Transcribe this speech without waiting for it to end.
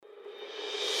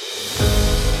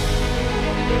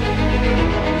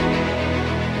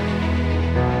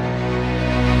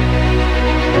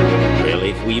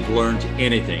we've learned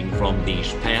anything from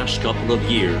these past couple of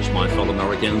years, my fellow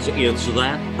Americans, it's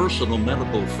that personal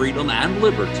medical freedom and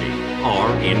liberty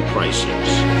are in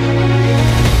crisis.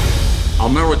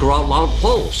 America Out Loud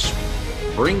Pulse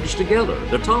brings together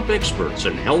the top experts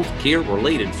in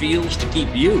healthcare-related fields to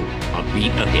keep you a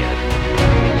beat ahead.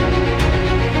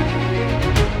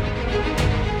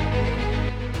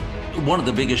 One of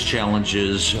the biggest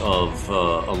challenges of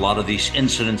a lot of these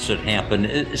incidents that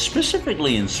happen,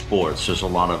 specifically in sports, there's a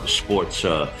lot of sports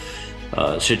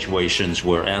situations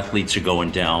where athletes are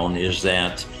going down, is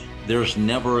that there's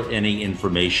never any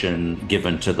information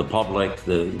given to the public.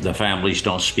 The families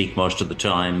don't speak most of the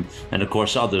time. And of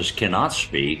course, others cannot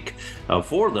speak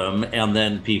for them. And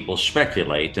then people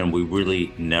speculate, and we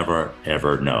really never,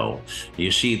 ever know.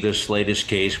 You see this latest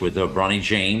case with Bronny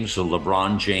James,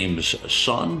 LeBron James'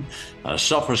 son,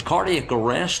 suffers cardiac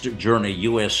arrest during a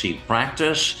USC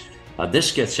practice.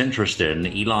 This gets interesting.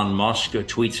 Elon Musk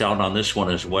tweets out on this one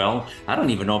as well. I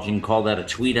don't even know if you can call that a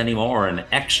tweet anymore, an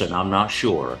Xen, I'm not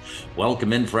sure.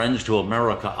 Welcome in, friends, to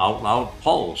America Out Loud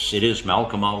Pulse. It is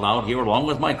Malcolm Out Loud here, along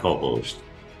with my co-host,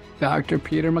 Dr.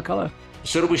 Peter McCullough.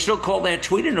 So do we still call that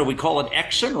tweeting, or we call it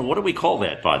Xen, or what do we call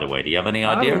that, by the way? Do you have any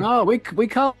idea? I don't know. We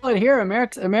call it here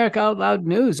America Out Loud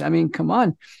News. I mean, come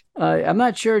on. I'm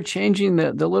not sure changing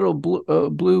the little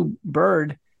blue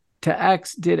bird to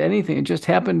X did anything. It just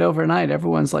happened overnight.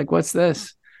 Everyone's like, what's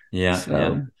this? Yeah.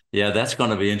 That's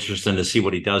going to be interesting to see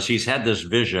what he does. He's had this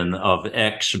vision of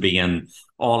X being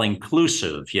all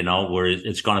inclusive, where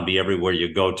it's going to be everywhere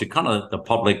you go, to kind of the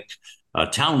public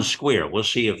town square. We'll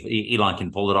see if Elon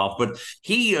can pull it off. But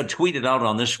he tweeted out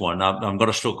on this one, I'm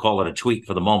going to still call it a tweet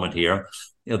for the moment here,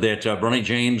 that Bronny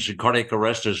James' cardiac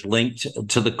arrest is linked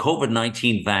to the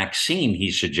COVID-19 vaccine, he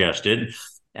suggested.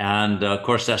 And of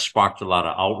course, that sparked a lot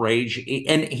of outrage.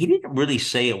 And he didn't really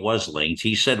say it was linked.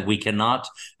 He said we cannot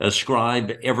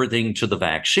ascribe everything to the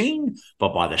vaccine,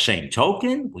 but by the same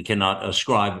token, we cannot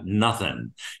ascribe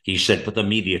nothing. He said, but the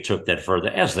media took that further,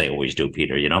 as they always do,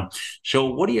 Peter, So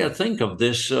what do you think of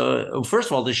this? First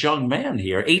of all, this young man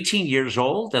here, 18 years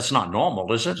old, that's not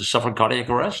normal, is it, to suffer cardiac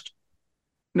arrest?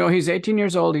 No, he's 18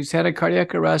 years old. He's had a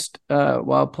cardiac arrest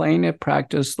while playing at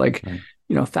practice.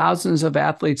 Thousands of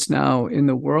athletes now in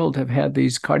the world have had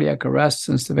these cardiac arrests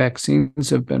since the vaccines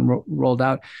have been rolled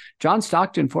out. John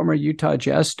Stockton, former Utah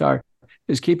Jazz star,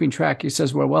 is keeping track. He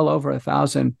says we're well over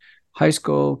 1,000 high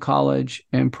school, college,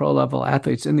 and pro-level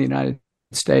athletes in the United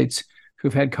States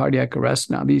who've had cardiac arrests.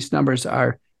 Now, these numbers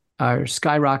are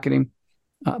skyrocketing.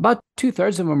 About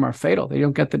 2/3 of them are fatal. They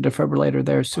don't get the defibrillator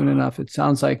there soon enough. It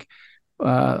sounds like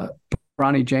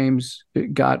Bronny James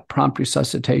got prompt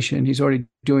resuscitation. He's already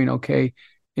doing okay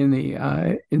in the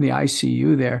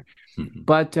ICU there. Mm-hmm.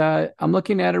 But I'm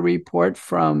looking at a report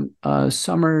from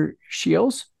Summer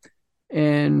Shields,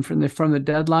 and from the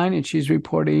Deadline, and she's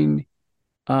reporting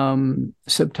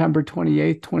September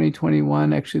 28th,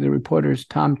 2021. Actually, the reporter is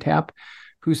Tom Tapp,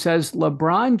 who says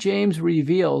LeBron James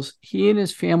reveals he and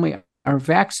his family are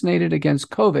vaccinated against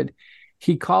COVID.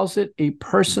 He calls it a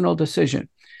personal decision.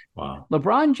 Wow.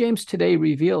 LeBron James today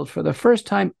revealed for the first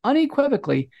time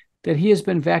unequivocally that he has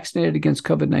been vaccinated against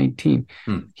COVID-19.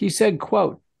 He said,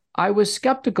 quote, "I was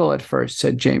skeptical at first,"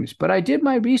 said James, "but I did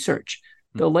my research.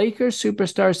 The Lakers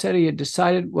superstar said he had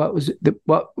decided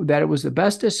that it was the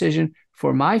best decision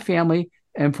for my family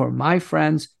and for my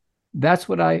friends. That's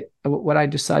what I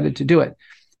decided to do it."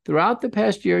 Throughout the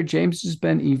past year, James has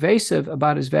been evasive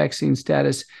about his vaccine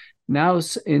status. Now,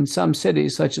 in some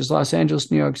cities, such as Los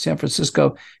Angeles, New York, San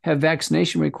Francisco, have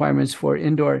vaccination requirements for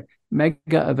indoor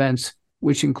mega events,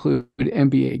 which include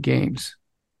NBA games.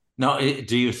 Now,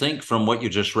 do you think, from what you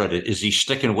just read, is he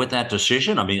sticking with that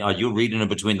decision? I mean, are you reading it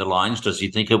between the lines? Does he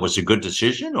think it was a good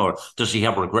decision, or does he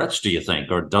have regrets, do you think?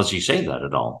 Or does he say that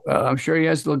at all? I'm sure he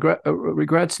has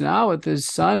regrets now. If his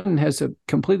son has a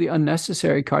completely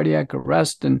unnecessary cardiac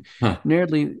arrest and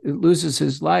nearly loses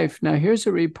his life. Now, here's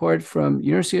a report from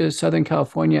University of Southern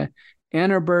California,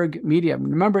 Annenberg Media.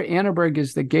 Remember, Annenberg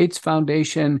is the Gates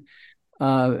Foundation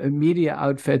media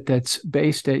outfit that's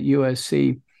based at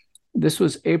USC. This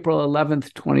was April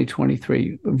 11th,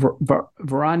 2023.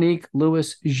 Veronique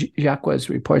Lewis-Jacques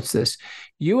reports this.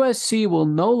 USC will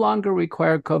no longer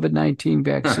require COVID-19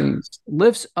 vaccines,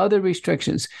 lifts other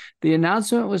restrictions. The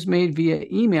announcement was made via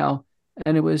email,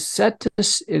 and it is set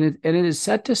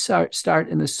to start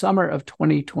in the summer of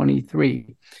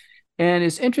 2023. And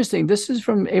it's interesting. This is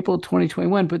from April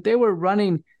 2021, but they were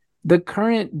running the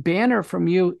current banner from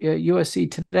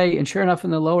USC today, and sure enough,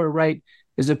 in the lower right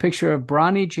is a picture of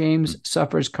Bronny James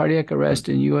suffers cardiac arrest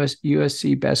in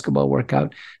USC basketball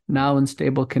workout, now in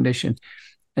stable condition.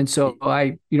 And so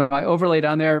I overlaid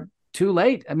on there too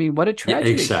late. I mean, what a Yeah,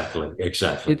 tragedy. exactly,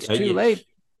 exactly. It's too late.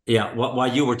 Yeah,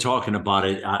 while you were talking about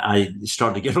it, I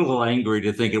started to get a little angry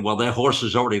to thinking, well, that horse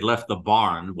has already left the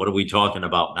barn. What are we talking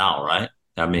about now, right?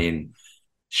 I mean,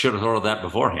 should have thought of that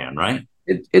beforehand, right?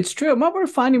 It's true. And what we're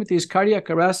finding with these cardiac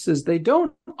arrests is they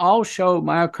don't all show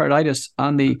myocarditis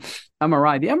on the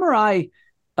MRI. The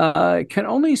MRI can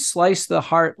only slice the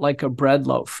heart like a bread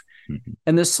loaf,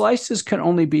 and the slices can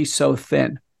only be so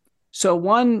thin. So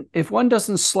if one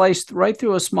doesn't slice right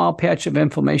through a small patch of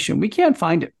inflammation, we can't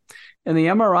find it, and the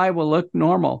MRI will look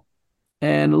normal.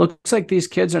 And it looks like these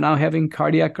kids are now having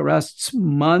cardiac arrests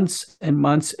months and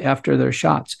months after their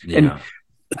shots. Yeah.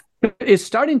 And it's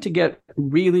starting to get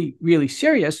really, really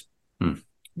serious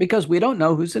because we don't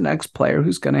know who's the next player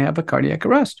who's going to have a cardiac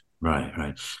arrest. Right,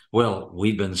 right. Well,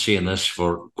 we've been seeing this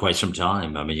for quite some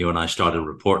time. I mean, you and I started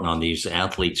reporting on these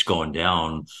athletes going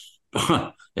down.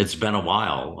 It's been a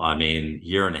while. I mean,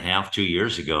 year and a half, 2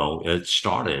 years ago, it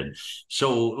started.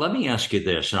 So let me ask you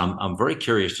this, and I'm very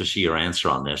curious to see your answer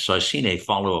on this. So I've seen a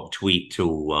follow-up tweet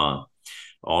to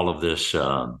all of this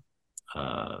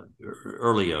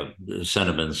earlier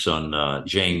sentiments on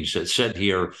James. It said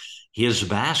here, his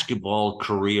basketball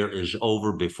career is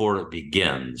over before it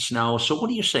begins. Now, so what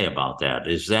do you say about that?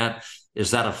 Is that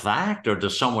a fact, or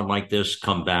does someone like this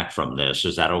come back from this?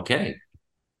 Is that okay?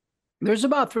 There's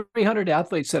about 300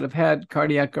 athletes that have had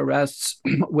cardiac arrests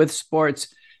with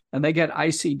sports, and they get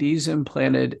ICDs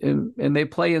implanted, and they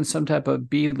play in some type of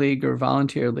B league or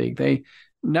volunteer league. They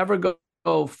never go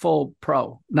full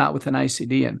pro, not with an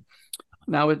ICD in.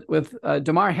 Now with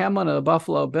Damar Hamlin of the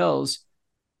Buffalo Bills,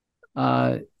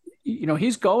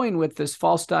 he's going with this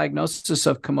false diagnosis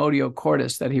of commotio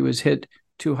cordis, that he was hit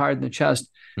too hard in the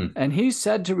chest, and he's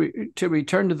said to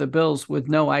return to the Bills with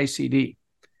no ICD.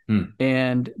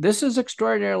 And this is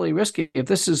extraordinarily risky. If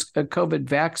this is a COVID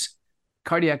vax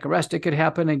cardiac arrest, it could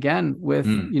happen again with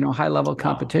high level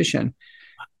competition.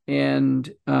 And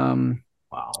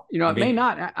it may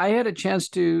not. I had a chance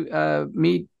to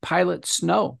meet Pilot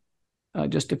Snow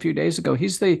just a few days ago.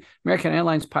 He's the American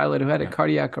Airlines pilot who had a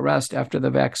cardiac arrest after the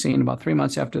vaccine, about 3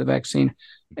 months after the vaccine,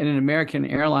 in an American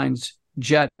Airlines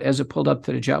jet as it pulled up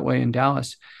to the jetway in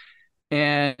Dallas.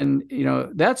 And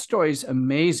that story is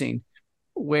amazing,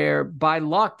 where by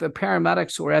luck, the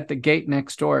paramedics were at the gate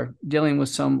next door dealing with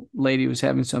some lady who was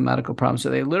having some medical problems. So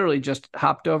they literally just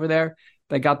hopped over there.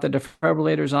 They got the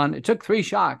defibrillators on. It took 3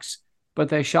 shocks, but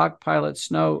they shocked Pilot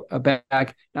Snow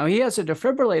back. Now he has a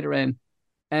defibrillator in,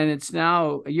 and it's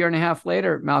now a year and a half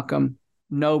later, Malcolm,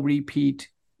 no repeat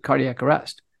cardiac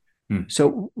arrest.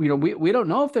 So, we don't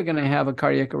know if they're going to have a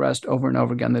cardiac arrest over and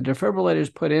over again. The defibrillator is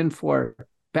put in for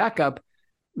backup.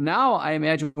 Now, I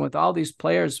imagine with all these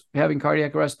players having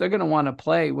cardiac arrest, they're going to want to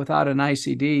play without an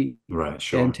ICD, right?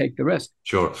 Sure, and take the risk.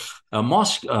 Sure.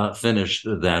 Moss finished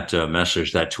that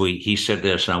message, that tweet. He said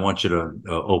this, and I want you to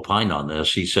opine on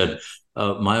this. He said,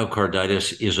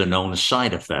 myocarditis is a known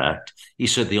side effect. He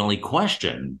said the only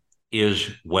question is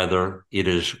whether it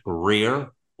is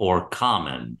rare or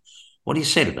common. What do you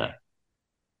say to that?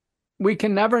 We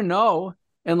can never know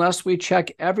unless we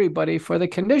check everybody for the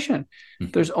condition.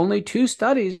 There's only 2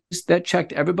 studies that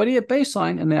checked everybody at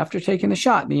baseline and after taking the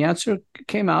shot. And the answer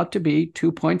came out to be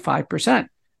 2.5%.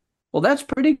 Well, that's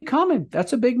pretty common.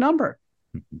 That's a big number.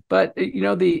 But,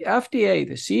 the FDA,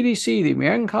 the CDC, the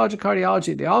American College of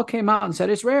Cardiology, they all came out and said,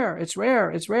 it's rare, it's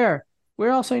rare, it's rare.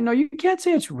 We're all saying, no, you can't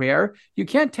say it's rare. You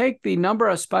can't take the number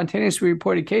of spontaneously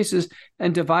reported cases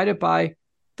and divide it by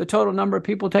the total number of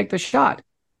people take the shot,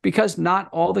 because not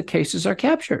all the cases are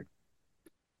captured.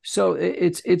 So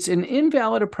it's an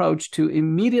invalid approach to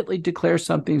immediately declare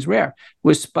something's rare.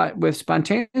 With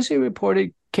spontaneously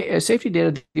reported safety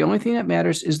data, the only thing that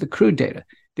matters is the crude data.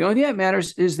 The only thing that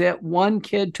matters is that one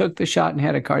kid took the shot and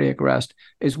had a cardiac arrest.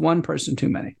 Is one person too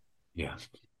many? Yeah.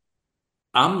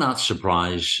 I'm not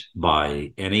surprised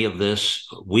by any of this.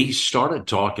 We started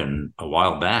talking a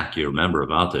while back, you remember,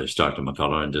 about this, Dr.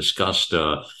 McCullough, and discussed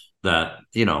that,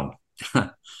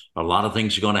 a lot of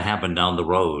things are going to happen down the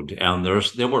road. And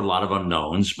there were a lot of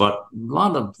unknowns, but a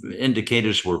lot of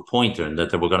indicators were pointing that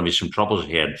there were going to be some troubles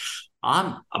ahead.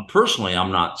 I'm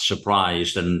not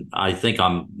surprised. And I think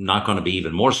I'm not going to be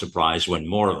even more surprised when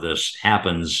more of this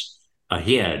happens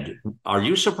ahead. Are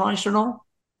you surprised or no?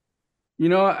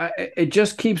 It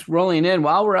just keeps rolling in.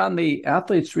 While we're on the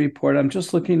athletes report, I'm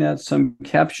just looking at some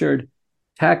captured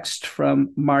text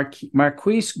from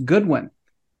Marquise Goodwin,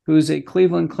 who's a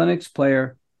Cleveland Clinics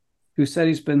player, who said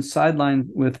he's been sidelined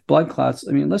with blood clots.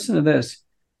 I mean, listen to this.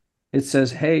 It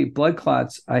says, hey, blood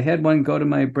clots. I had one go to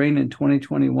my brain in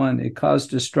 2021. It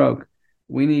caused a stroke.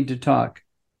 We need to talk.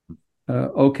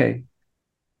 Okay.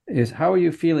 How are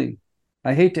you feeling?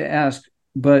 I hate to ask,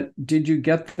 but did you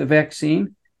get the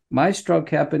vaccine? My stroke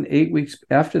happened 8 weeks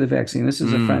after the vaccine. This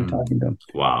is a friend talking to him.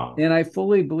 Wow. And I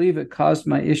fully believe it caused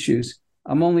my issues.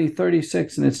 I'm only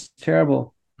 36 and it's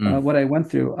terrible what I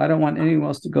went through. I don't want anyone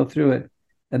else to go through it.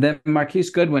 And then Marquise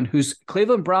Goodwin, who's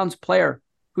Cleveland Browns player,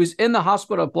 who's in the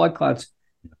hospital of blood clots.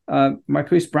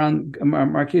 Marquise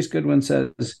Goodwin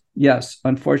says, yes,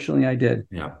 unfortunately I did.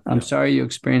 Yeah. I'm sorry you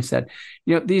experienced that.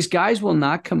 These guys will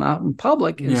not come out in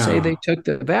public and say they took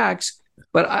the vax.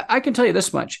 But I can tell you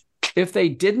this much. If they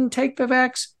didn't take the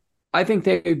vax, I think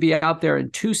they would be out there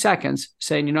in 2 seconds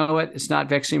saying, you know what, it's not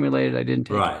vaccine related. I didn't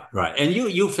take it. Right. And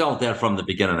you felt that from the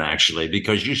beginning, actually,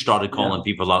 because you started calling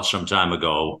people out some time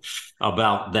ago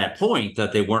about that point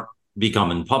that they weren't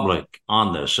becoming public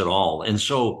on this at all. And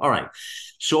so, all right.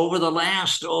 So over the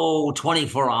last,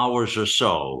 24 hours or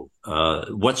so,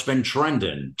 what's been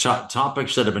trending,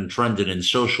 topics that have been trending in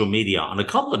social media on a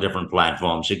couple of different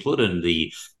platforms, including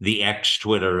the X,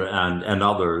 Twitter, and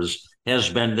others, has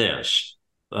been this.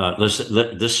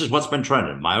 This is what's been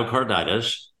trending: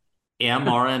 myocarditis,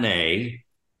 mRNA,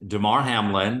 Damar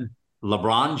Hamlin,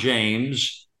 LeBron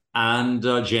James, and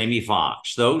Jamie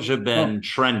Foxx. Those have been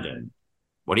trending.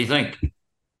 What do you think?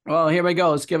 Well, here we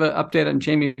go. Let's give an update on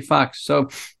Jamie Foxx. So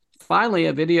finally,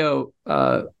 a video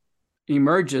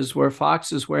emerges where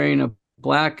Fox is wearing a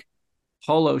black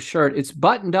polo shirt. It's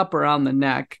buttoned up around the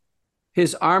neck.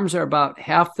 His arms are about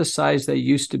half the size they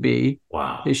used to be.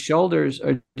 Wow. His shoulders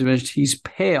are diminished. He's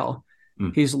pale.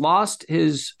 He's lost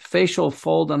his facial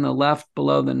fold on the left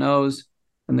below the nose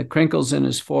and the crinkles in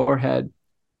his forehead.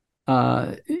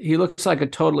 He looks like a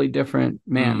totally different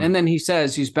man. And then he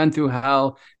says he's been through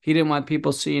hell. He didn't want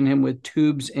people seeing him with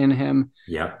tubes in him.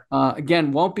 Yeah.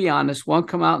 Again, won't be honest, won't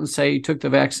come out and say he took the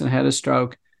vaccine and had a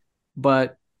stroke.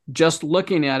 But just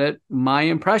looking at it, my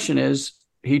impression is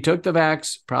he took the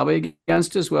vax probably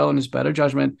against his will and his better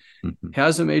judgment,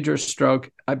 has a major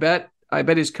stroke. I bet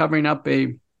he's covering up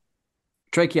a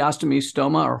tracheostomy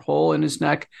stoma or hole in his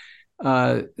neck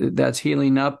that's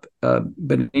healing up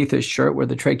beneath his shirt where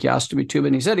the tracheostomy tube,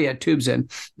 and he said he had tubes in.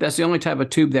 That's the only type of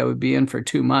tube that would be in for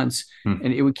 2 months, and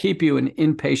it would keep you in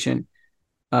inpatient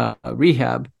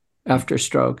rehab after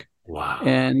stroke. Wow.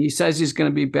 And he says he's going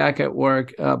to be back at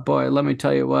work. Boy, let me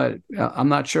tell you what, I'm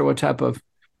not sure what type of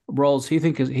roles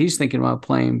he's thinking about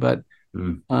playing, but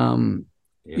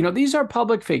these are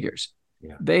public figures.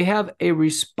 Yeah. They have a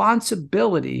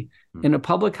responsibility in a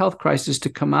public health crisis to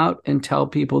come out and tell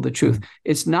people the truth.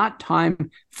 It's not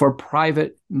time for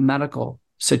private medical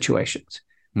situations.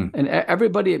 And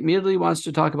everybody immediately wants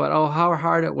to talk about, how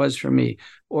hard it was for me,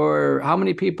 or how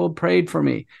many people prayed for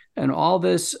me, and all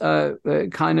this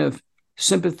kind of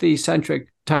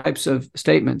sympathy-centric types of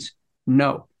statements.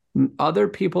 No, other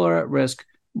people are at risk.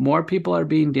 More people are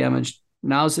being damaged.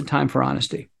 Now's the time for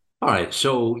honesty. All right.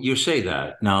 So you say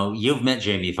that. Now, you've met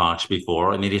Jamie Foxx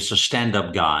before. I mean, he's a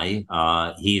stand-up guy.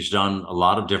 He's done a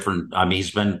lot of different,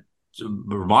 he's been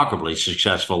remarkably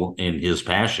successful in his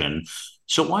passion.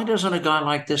 So why doesn't a guy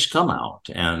like this come out?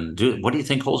 And what do you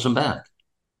think holds him back?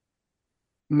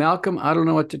 Malcolm, I don't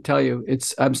know what to tell you.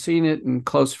 I'm seeing it in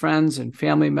close friends and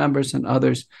family members and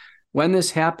others. When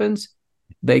this happens,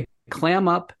 they clam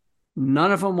up.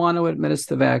 None of them want to admit it's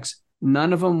the vax.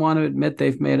 None of them want to admit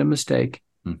they've made a mistake.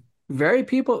 Very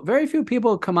few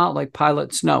people come out like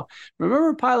Pilot Snow.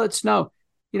 Remember Pilot Snow?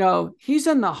 He's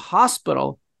in the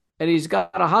hospital and he's got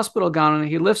a hospital gown and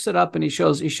he lifts it up and he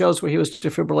shows where he was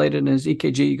defibrillated in his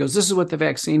EKG. He goes, "This is what the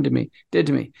vaccine did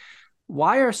to me."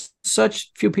 Why are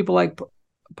such few people like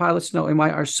Pilot Snow, and why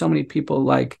are so many people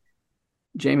like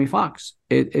Jamie Foxx?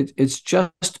 It's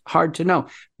just hard to know.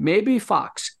 Maybe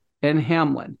Fox and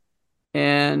Hamlin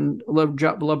and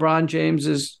LeBron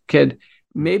James's kid,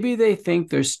 maybe they think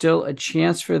there's still a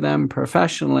chance for them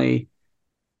professionally,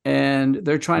 and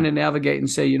they're trying to navigate and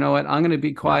say, you know what, I'm going to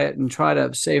be quiet and try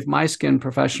to save my skin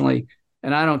professionally,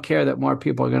 and I don't care that more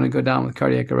people are going to go down with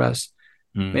cardiac arrest.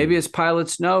 Maybe it's Pilot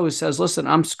Snow who says, listen,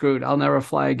 I'm screwed. I'll never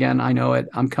fly again. I know it.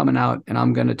 I'm coming out, and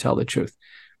I'm going to tell the truth.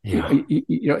 Yeah.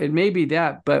 It may be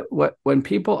that, but when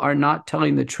people are not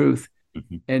telling the truth,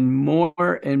 and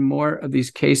more of these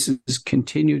cases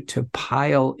continue to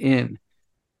pile in,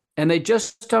 and they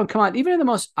just don't come out, even in the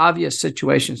most obvious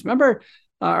situations. Remember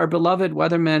our beloved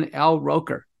weatherman, Al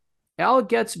Roker. Al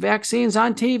gets vaccines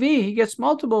on TV. He gets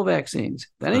multiple vaccines.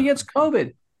 Then he gets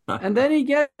COVID. And then he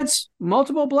gets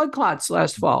multiple blood clots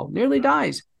last fall, nearly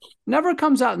dies. Never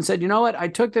comes out and said, you know what, I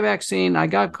took the vaccine, I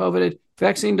got COVID,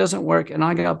 vaccine doesn't work, and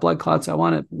I got blood clots. I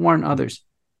want to warn others.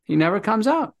 He never comes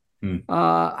out.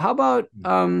 How about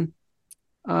Kirk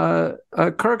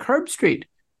Herbstreit?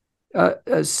 a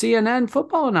CNN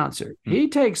football announcer. He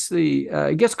takes he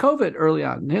gets COVID early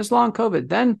on, his long COVID,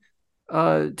 then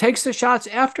takes the shots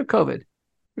after COVID.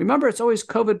 Remember, it's always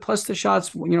COVID plus the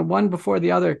shots, one before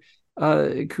the other.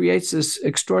 It creates this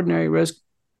extraordinary risk.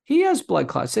 He has blood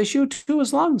clots. They shoot to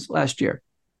his lungs last year.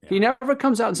 Yeah. He never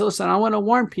comes out and says, listen, I want to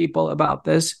warn people about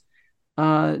this.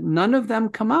 None of them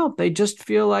come out. They just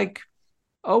feel like,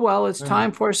 oh, well, it's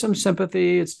time for some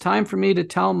sympathy. It's time for me to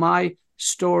tell my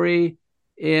story,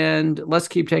 and let's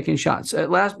keep taking shots.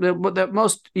 The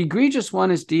most egregious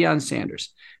one is Deion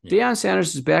Sanders. Yeah. Deion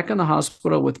Sanders is back in the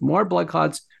hospital with more blood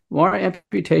clots, more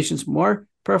amputations, more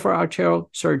peripheral arterial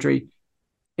surgery.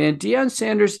 And Deion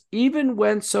Sanders even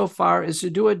went so far as to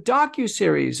do a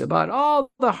docuseries about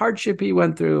all the hardship he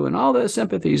went through and all the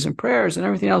sympathies and prayers and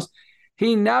everything else.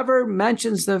 He never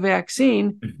mentions the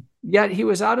vaccine, yet he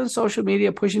was out on social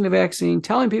media pushing the vaccine,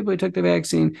 telling people he took the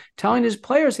vaccine, telling his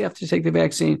players they have to take the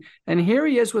vaccine. And here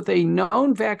he is with a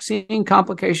known vaccine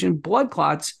complication, blood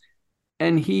clots,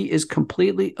 and he is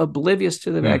completely oblivious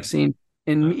to the vaccine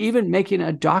and even making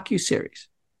a docuseries.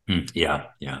 Yeah.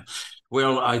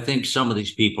 Well, I think some of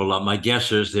these people, my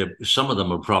guess is that some of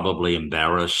them are probably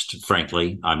embarrassed,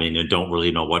 frankly. I mean, they don't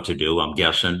really know what to do, I'm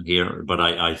guessing here, but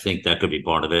I think that could be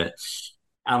part of it.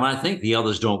 And I think the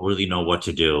others don't really know what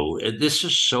to do. This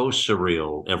is so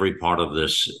surreal, every part of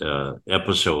this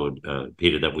episode,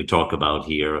 Peter, that we talk about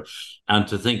here. And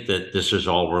to think that this is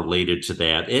all related to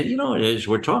that. And, as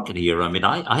we're talking here, I mean,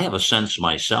 I have a sense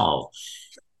myself.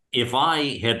 If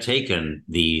I had taken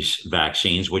these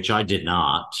vaccines, which I did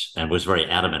not, and was very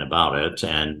adamant about it,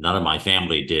 and none of my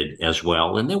family did as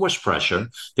well, and there was pressure.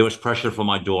 There was pressure for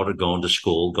my daughter going to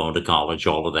school, going to college,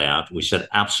 all of that. We said,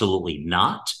 absolutely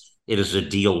not. It is a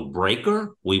deal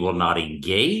breaker. We will not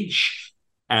engage.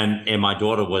 And my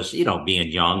daughter was, being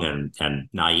young and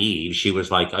naive. She was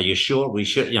like, are you sure we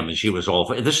should? I mean, she was all,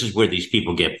 this is where these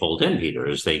people get pulled in, Peter,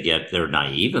 is they're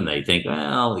naive and they think,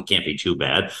 well, it can't be too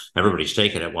bad. Everybody's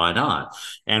taking it. Why not?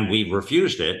 And we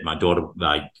refused it. My daughter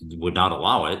would not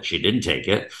allow it. She didn't take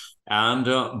it. And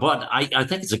but I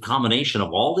think it's a combination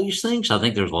of all these things. I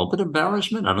think there's a little bit of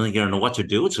embarrassment. I don't think you know what to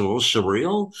do. It's a little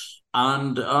surreal.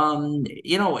 And,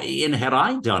 and had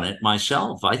I done it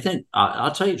myself, I think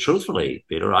I'll tell you truthfully,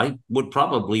 Peter, I would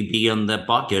probably be in the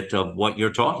bucket of what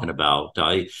you're talking about.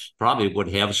 I probably would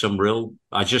have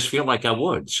I just feel like I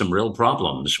would, some real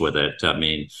problems with it. I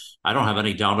mean, I don't have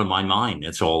any doubt in my mind.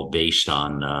 It's all based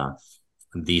on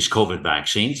these COVID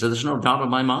vaccines. So there's no doubt in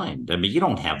my mind. I mean, you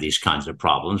don't have these kinds of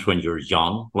problems when you're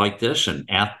young like this and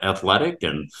athletic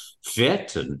and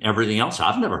fit and everything else.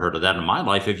 I've never heard of that in my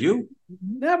life. Have you?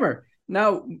 Never.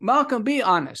 Now, Malcolm, be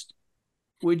honest.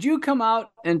 Would you come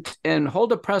out and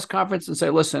hold a press conference and say,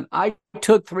 listen, I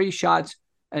took 3 shots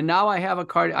and now I had a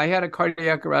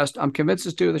cardiac arrest. I'm convinced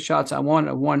it's due to the shots. I want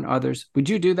to warn others. Would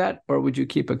you do that, or would you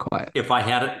keep it quiet? If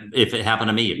it happened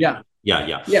to me. Yeah.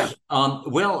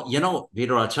 Well,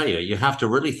 Peter, I'll tell you, you have to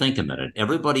really think a minute.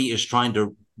 Everybody is trying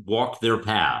to walk their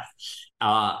path.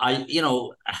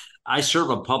 I serve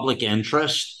a public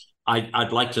interest.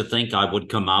 I'd like to think I would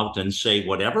come out and say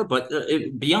whatever, but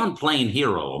beyond playing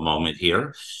hero a moment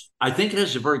here, I think it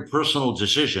is a very personal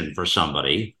decision for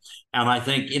somebody. And I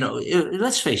think,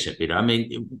 let's face it, Peter, I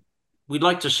mean, we'd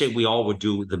like to say we all would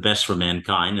do the best for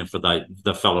mankind and for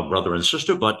the fellow brother and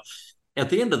sister, but at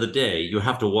the end of the day, you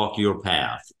have to walk your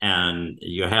path and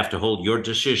you have to hold your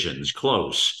decisions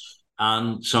close.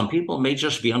 And some people may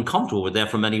just be uncomfortable with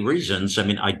that for many reasons. I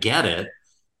mean, I get it.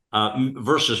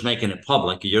 Versus making it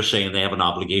public, you're saying they have an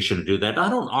obligation to do that. I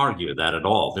don't argue that at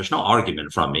all. There's no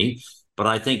argument from me, but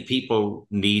I think people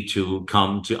need to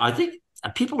I think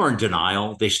people are in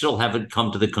denial. They still haven't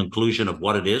come to the conclusion of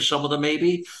what it is. Some of them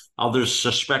maybe, others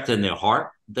suspect in their heart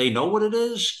they know what it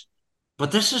is.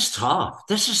 But this is tough.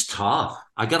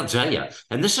 I got to tell you.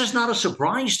 And this is not a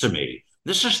surprise to me.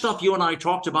 This is stuff you and I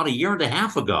talked about a year and a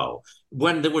half ago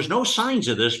when there was no signs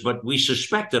of this, but we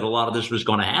suspected a lot of this was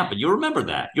going to happen. You remember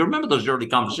that? You remember those early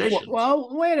conversations? Well,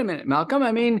 wait a minute, Malcolm.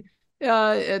 I mean,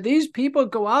 these people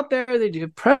go out there, they do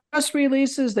press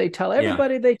releases, they tell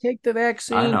everybody they take the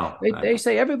vaccine. I know. They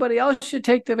say everybody else should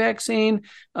take the vaccine.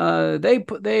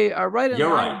 They are right.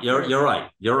 You're right. You're right.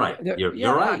 You're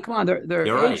right. Come on,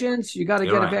 they're agents. Right. You got to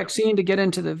get a vaccine to get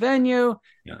into the venue.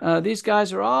 Yeah. These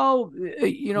guys are all,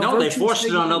 No, they forced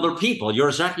it on other people.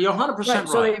 You're 100% right.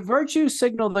 So they virtue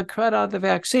signal the crud out of the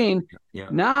vaccine. Yeah.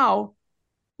 Now,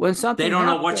 when something they don't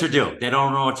know what to do. They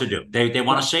don't know what to do. They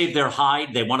want to save their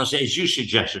hide. They want to say, as you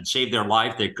suggested, save their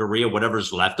life, their career,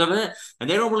 whatever's left of it. And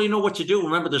they don't really know what to do.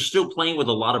 Remember, they're still playing with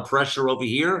a lot of pressure over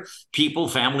here. People,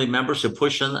 family members are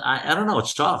pushing. I don't know.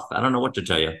 It's tough. I don't know what to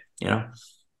tell you.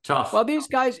 Tough. Well, these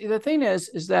guys, the thing is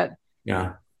that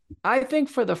Yeah. I think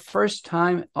for the first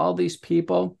time, all these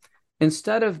people,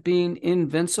 instead of being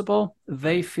invincible,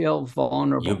 they feel You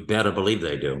vulnerable. better believe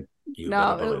they do. You better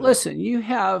Now, believe it. listen, you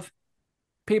have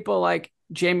people like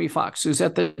Jamie Foxx, who's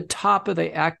at the top of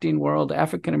the acting world,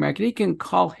 African American. He can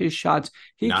call his shots.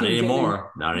 He Not can get in.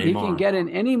 anymore. Not He can anymore. get in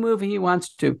any movie he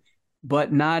wants to,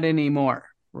 but not anymore,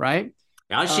 right?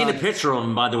 I've seen a Uh, picture of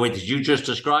him, by the way, that you just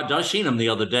described. I seen him the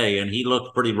other day, and he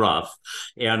looked pretty rough.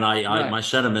 And right. my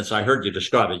sentiments, I heard you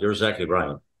describe it. You're exactly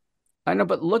right. I know,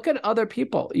 but look at other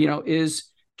people.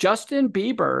 Is Justin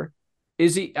Bieber,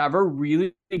 is he ever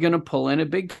really going to pull in a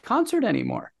big concert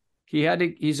anymore?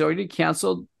 He's already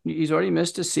canceled. He's already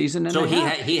missed a season and So a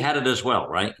half. he had it as well,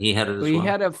 right? He had it as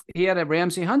well. He had a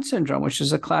Ramsay Hunt syndrome, which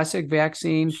is a classic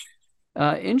vaccine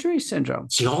injury syndrome.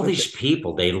 See, all Which, these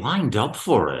people, they lined up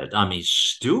for it. I mean,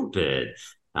 stupid.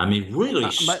 I mean, really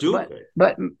but but stupid.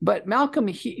 but Malcolm,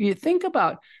 you think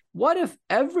about what if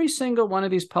every single one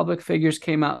of these public figures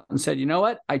came out and said, you know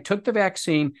what, I took the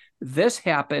vaccine, this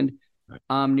happened.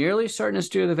 I'm nearly certain it's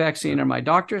due to the vaccine, or my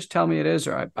doctors tell me it is,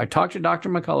 or I talked to Dr.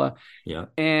 McCullough, Yeah.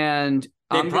 and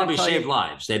They'd I'm going to probably tell save you,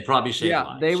 lives. They'd probably save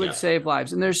yeah, they lives. would Yeah. save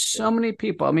lives. And there's Yeah. so many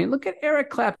people. I mean, look at Eric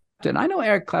Clapton. I know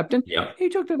Eric Clapton. Yeah. He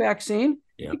took the vaccine.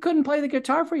 Yeah. He couldn't play the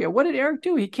guitar for you. What did Eric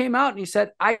do? He came out and he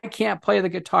said, I can't play the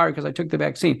guitar because I took the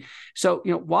vaccine. So,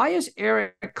 why is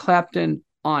Eric Clapton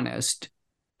honest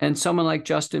and someone like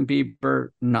Justin Bieber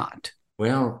not?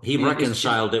 Well, he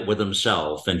reconciled it with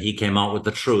himself and he came out with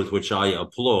the truth, which I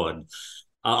applaud.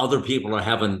 Other people are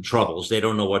having troubles. They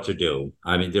don't know what to do.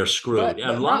 I mean, they're screwed.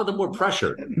 And a lot of them were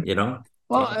pressured, you know?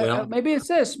 Well, maybe it's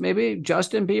this. Maybe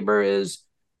Justin Bieber is,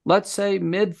 let's say,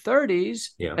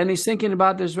 mid-30s, yeah. and he's thinking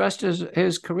about this rest of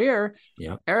his career.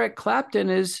 Yeah. Eric Clapton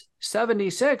is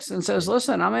 76 and says,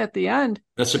 listen, I'm at the end.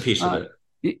 That's a piece of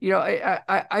it.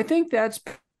 I think that's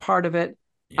part of it.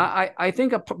 Yeah. I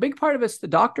think a big part of it's the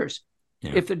doctors.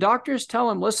 Yeah. If the doctors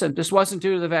tell him, listen, this wasn't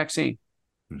due to the vaccine.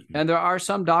 Mm-hmm. And there are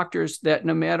some doctors that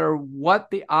no matter what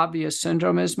the obvious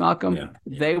syndrome is, Malcolm,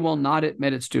 they will not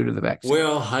admit it's due to the vaccine.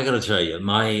 Well, I got to tell you,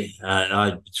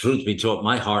 truth be told,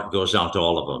 my heart goes out to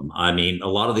all of them. I mean, a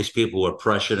lot of these people were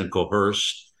pressured and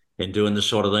coerced in doing this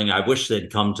sort of thing. I wish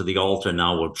they'd come to the altar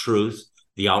now with truth,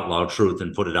 the out loud truth,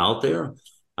 and put it out there.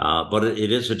 But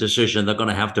it is a decision they're going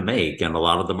to have to make, and a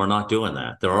lot of them are not doing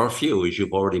that. There are a few, as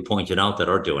you've already pointed out, that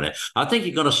are doing it. I think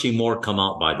you're going to see more come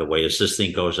out, by the way, as this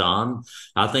thing goes on.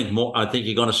 I think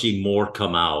you're going to see more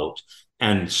come out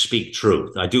and speak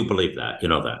truth. I do believe that. You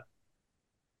know that.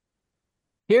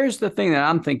 Here's the thing that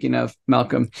I'm thinking of,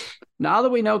 Malcolm. Now that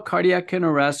we know cardiac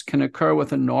arrest can occur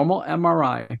with a normal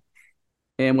MRI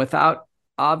and without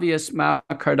obvious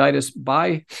myocarditis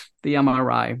by the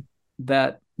MRI,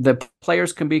 that the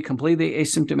players can be completely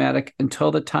asymptomatic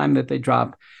until the time that they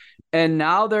drop. And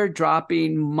now they're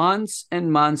dropping months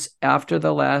and months after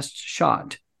the last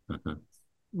shot. Mm-hmm.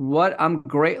 What I'm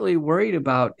greatly worried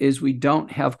about is we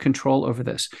don't have control over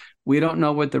this. We don't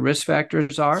know what the risk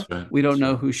factors are. Right. We don't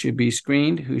know who should be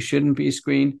screened, who shouldn't be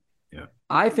screened. Yeah.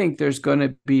 I think there's going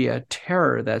to be a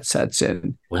terror that sets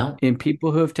in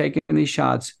people who have taken these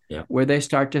shots where they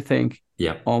start to think,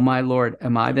 oh, my Lord,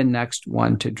 am I the next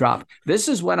one to drop? This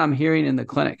is what I'm hearing in the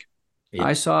clinic. Yeah.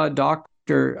 I saw a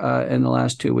doctor in the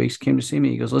last 2 weeks came to see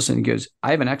me. He goes, listen,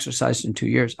 I haven't exercised in 2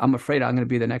 years. I'm afraid I'm going to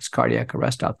be the next cardiac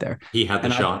arrest out there. He had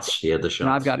the shots. He had the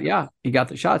shots. And he got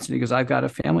the shots. And he goes, I've got a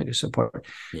family to support.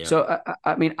 Yeah. So,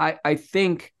 I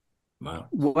think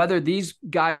whether these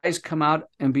guys come out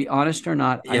and be honest or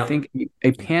not, I think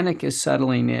a panic is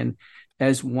settling in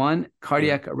as one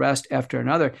cardiac arrest after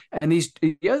another. And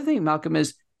the other thing, Malcolm,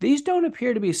 is these don't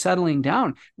appear to be settling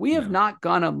down. We have not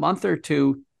gone a month or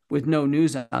two with no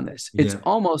news on this. It's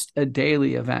almost a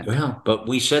daily event. Well, but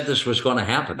we said this was going to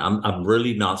happen. I'm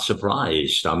really not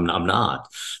surprised. I'm not.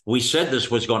 We said this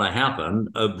was going to happen.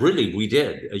 Really, we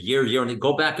did. A year, and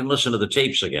go back and listen to the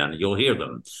tapes again. You'll hear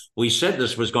them. We said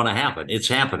this was going to happen. It's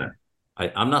happening.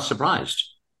 I'm not surprised.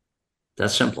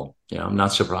 That's simple. Yeah, I'm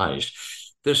not surprised.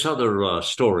 This other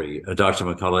story, Dr.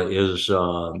 McCullough, is,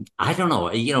 I don't know,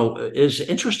 is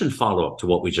interesting follow-up to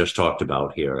what we just talked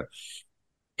about here.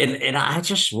 And I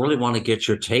just really want to get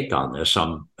your take on this.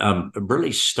 I'm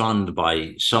really stunned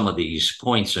by some of these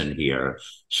points in here.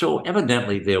 So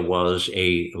evidently there was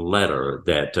a letter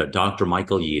that Dr.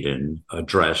 Michael Yeadon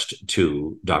addressed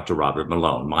to Dr. Robert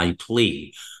Malone, my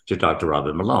plea to Dr.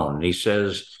 Robert Malone. And he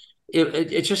says,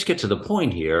 it just gets to the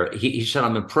point here. He said,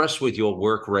 I'm impressed with your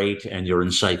work rate and your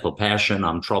insightful passion.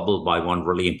 I'm troubled by one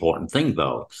really important thing,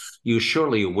 though. You're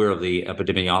surely aware of the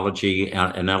epidemiology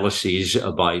analyses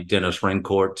by Dennis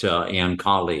Rencourt and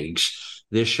colleagues.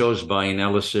 This shows by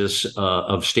analysis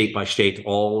of state by state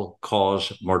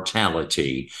all-cause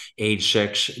mortality, age,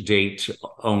 sex, date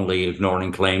only,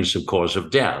 ignoring claims of cause of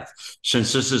death.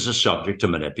 Since this is a subject to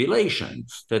manipulation,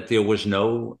 that there was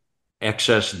no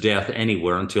excess death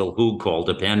anywhere until WHO called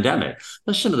a pandemic.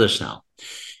 Listen to this now.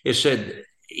 It said,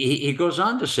 he goes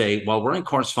on to say, while Warren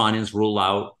Court's findings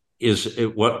what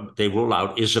they rule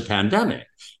out is a pandemic.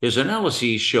 His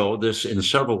analyses show this in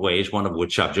several ways, one of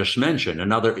which I've just mentioned.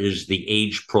 Another is the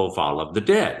age profile of the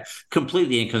dead,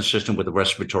 completely inconsistent with the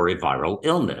respiratory viral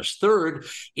illness. Third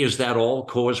is that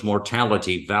all-cause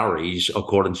mortality varies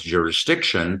according to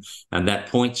jurisdiction, and that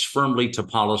points firmly to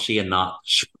policy and not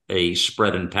a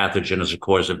spread in pathogen as a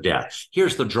cause of death.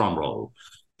 Here's the drum roll.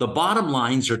 The bottom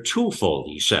lines are twofold,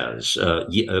 he says.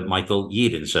 Michael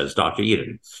Yeadon says, Dr.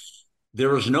 Yeadon.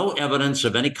 There is no evidence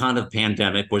of any kind of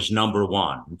pandemic was number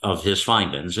one of his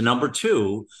findings. And number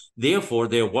two, therefore,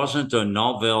 there wasn't a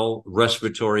novel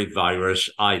respiratory virus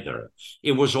either.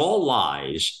 It was all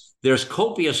lies. There's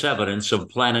copious evidence of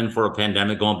planning for a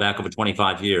pandemic going back over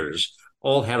 25 years.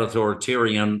 All had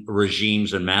authoritarian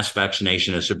regimes and mass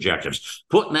vaccination as objectives.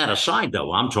 Putting that aside,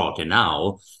 though, I'm talking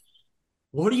now.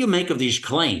 What do you make of these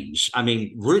claims? I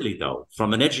mean, really, though,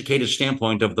 from an educated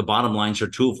standpoint of the bottom lines are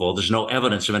twofold. There's no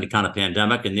evidence of any kind of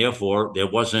pandemic, and therefore there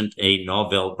wasn't a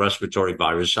novel respiratory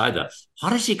virus either. How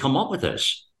does he come up with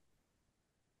this?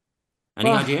 Any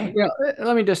idea? Yeah,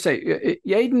 let me just say,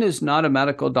 Yeadon is not a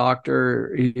medical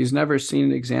doctor. He's never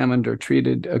seen, examined, or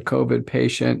treated a COVID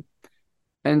patient.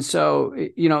 And so,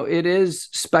 it is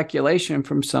speculation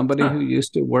from somebody who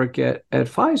used to work at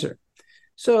Pfizer.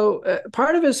 So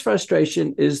part of his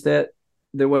frustration is that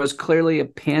there was clearly a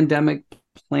pandemic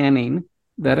planning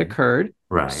that occurred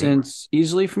since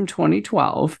easily from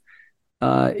 2012.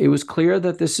 It was clear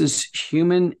that this is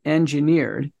human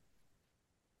engineered,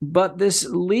 but this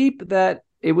leap that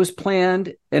it was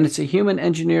planned and it's a human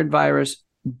engineered virus,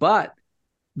 but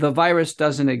the virus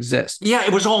doesn't exist. Yeah,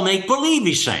 it was all make believe.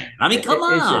 He's saying. I mean, come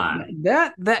on.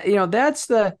 That's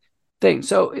the thing.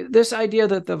 So this idea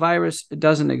that the virus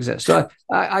doesn't exist. So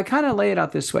I kind of lay it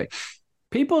out this way.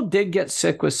 People did get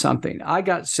sick with something. I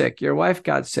got sick. Your wife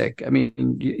got sick. I mean,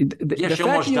 she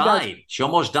almost died. She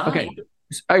almost died.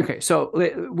 Okay. So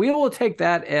we will take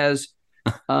that as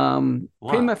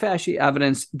prima facie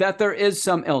evidence that there is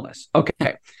some illness.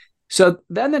 Okay. So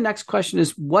then the next question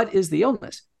is, what is the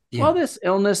illness? Yeah. Well, this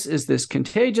illness is this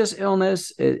contagious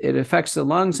illness. It affects the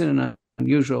lungs in an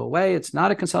unusual way. It's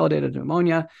not a consolidated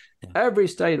pneumonia. Yeah. Every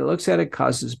study that looks at it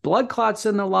causes blood clots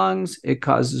in the lungs. It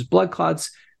causes blood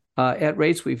clots at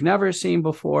rates we've never seen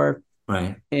before.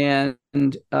 Right. And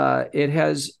it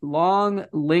has long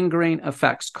lingering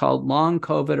effects called long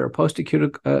COVID or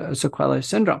post-acute sequelae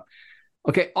syndrome.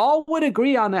 Okay, all would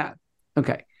agree on that.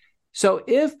 Okay, so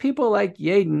if people like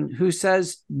Yeadon, who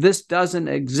says this doesn't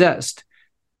exist,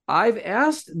 I've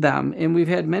asked them, and we've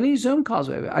had many Zoom calls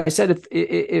with it. I said,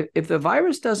 if the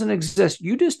virus doesn't exist,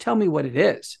 you just tell me what it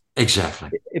is. Exactly.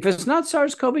 If it's not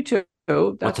SARS-CoV-2,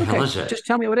 that's okay. Hell is it? Just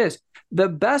tell me what it is. The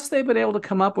best they've been able to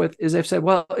come up with is they've said,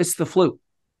 well, it's the flu.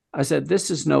 I said,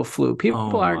 this is no flu.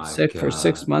 People aren't sick for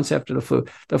 6 months after the flu.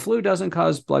 The flu doesn't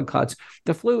cause blood clots.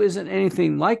 The flu isn't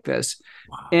anything like this.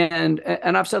 Wow.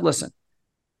 And I've said, listen,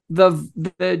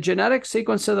 the genetic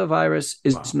sequence of the virus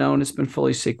is known. It's been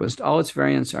fully sequenced. All its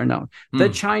variants are known. The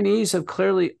Chinese have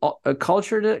clearly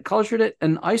cultured it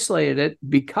and isolated it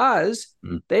because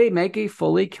they make a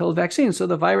fully killed vaccine. So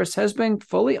the virus has been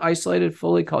fully isolated,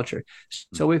 fully cultured.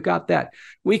 So we've got that.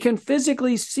 We can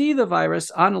physically see the virus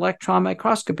on electron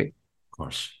microscopy. Of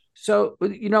course. So,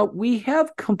 we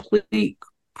have complete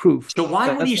proof. So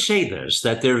why would he say this?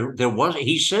 That there was,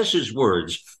 he says his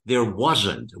words,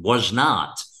 was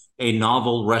not a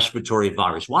novel respiratory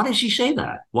virus. Why does he say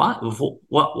that? What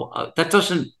that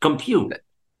doesn't compute.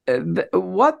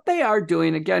 What they are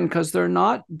doing, again, because they're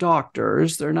not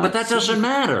doctors, they're not. But that doesn't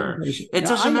matter. It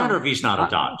doesn't matter if he's not a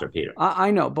doctor, Peter.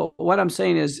 I know, but what I'm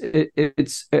saying is,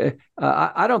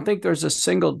 I don't think there's a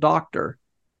single doctor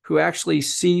who actually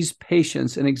sees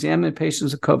patients and examines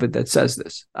patients with COVID that says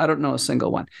this. I don't know a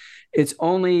single one. It's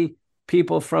only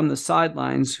people from the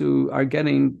sidelines who are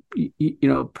getting,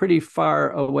 pretty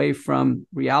far away from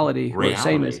reality. Who are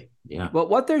saying this. Yeah. But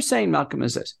what they're saying, Malcolm,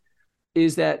 is this: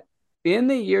 is that in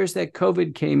the years that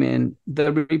COVID came in,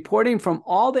 the reporting from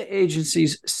all the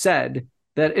agencies said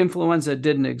that influenza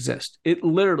didn't exist. It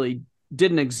literally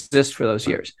didn't exist for those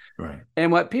years. Right.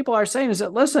 And what people are saying is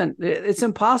that, listen, it's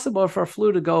impossible for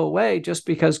flu to go away just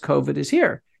because COVID is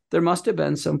here. There must have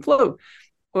been some flu.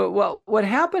 Well, what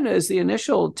happened is the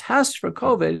initial test for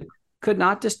COVID could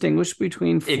not distinguish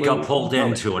between flu It got pulled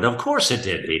and COVID. into it. Of course it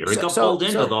did, Peter. It got pulled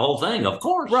into the whole thing. Of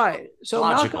course. Right. So,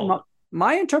 Logical. Malcolm,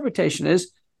 my interpretation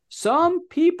is some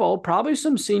people, probably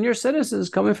some senior citizens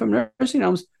coming from nursing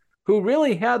homes who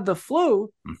really had the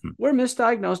flu, were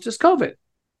misdiagnosed as COVID.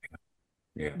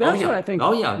 Yeah. That's what I think.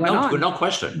 Oh, yeah. No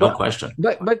question. No question.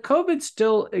 But COVID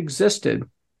still existed.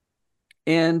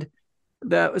 And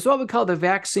it's what we call the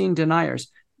vaccine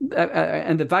deniers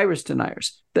and the virus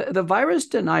deniers. The virus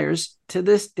deniers, to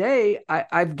this day,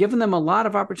 I've given them a lot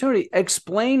of opportunity.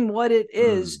 Explain what it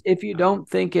is if you don't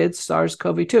think it's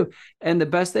SARS-CoV-2. And the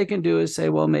best they can do is say,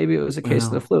 well, maybe it was a case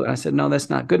of the flu. And I said, no, that's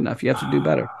not good enough. You have to do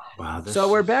better. So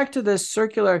we're back to this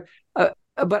circular.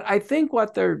 But I think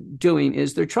what they're doing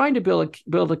is they're trying to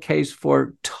build a case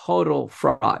for total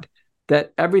fraud,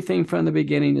 that everything from the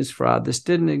beginning is fraud. This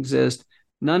didn't exist.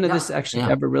 None of this actually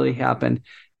ever really happened.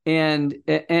 And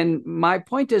my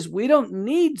point is, we don't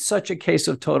need such a case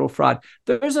of total fraud.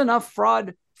 There's enough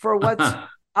fraud for what's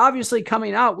obviously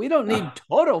coming out. We don't need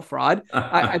total fraud.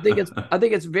 I think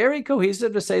it's very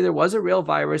cohesive to say there was a real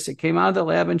virus. It came out of the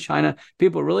lab in China.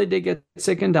 People really did get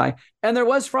sick and die, and there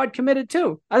was fraud committed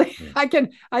too. I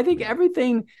think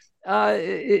everything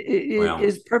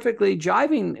is perfectly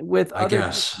jiving with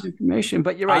other information.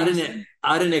 But you're right.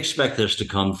 I didn't expect this to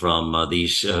come from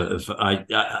these.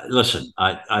 Listen.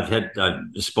 I've had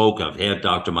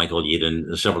Dr. Michael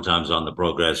Yeadon several times on the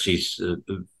program. He's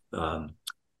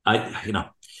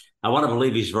I want to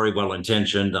believe he's very well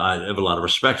intentioned. I have a lot of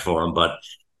respect for him, but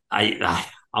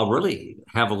I'll really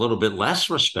have a little bit less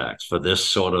respect for this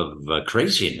sort of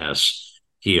craziness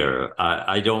here.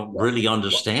 I don't really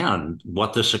understand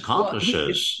what this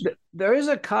accomplishes. Well, there is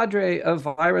a cadre of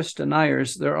virus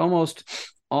deniers. They're almost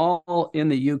all in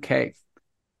the UK.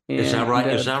 Is that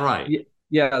right?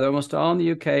 Yeah, they're almost all in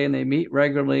the UK, and they meet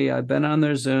regularly. I've been on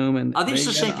their Zoom. And are these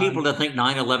the same people that think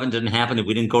 9/11 didn't happen, and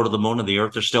we didn't go to the moon and the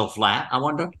Earth is still flat? I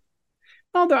wonder.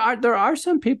 No, there are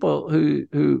some people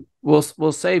who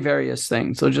will say various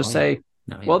things. They'll just say,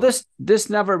 well, this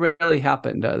never really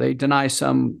happened. They deny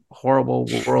some horrible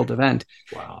world event.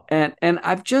 Wow. And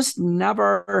I've just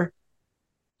never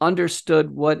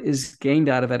understood what is gained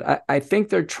out of it. I think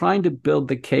they're trying to build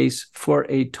the case for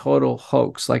a total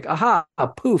hoax. Like, aha,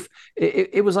 poof,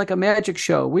 it was like a magic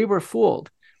show. We were fooled.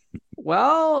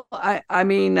 Well, I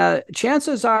mean,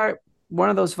 chances are one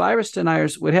of those virus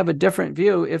deniers would have a different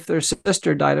view if their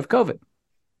sister died of COVID.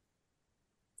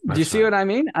 Do you see what I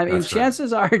mean? I mean,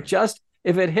 chances are just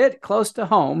if it hit close to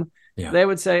home, they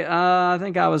would say, I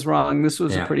think I was wrong. This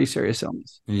was a pretty serious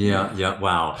illness. Yeah.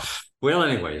 Wow. Well,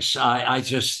 anyways, I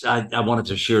wanted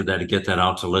to share that, to get that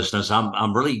out to listeners.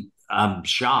 I'm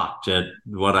shocked at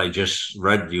what I just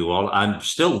read to you all. I'm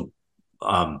still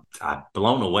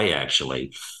blown away,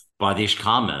 actually, by these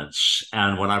comments.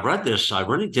 And when I read this, I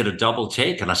really did a double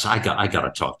take, and I said, I got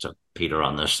to talk to Peter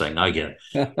on this thing. I didn't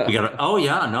know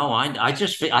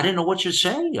what you'd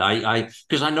say.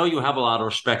 Because I know you have a lot of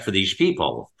respect for these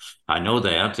people. I know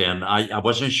that. And I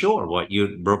wasn't sure what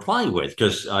you'd reply with,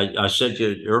 because I said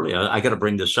to you earlier, I got to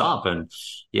bring this up. And,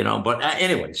 but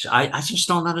anyways, I just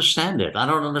don't understand it. I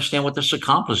don't understand what this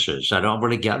accomplishes. I don't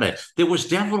really get it. There was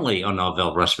definitely a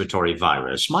novel respiratory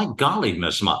virus. My golly,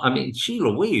 gee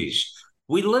Louise.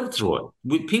 We lived through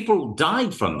it. People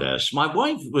died from this. My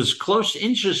wife was close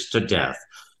inches to death.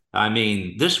 I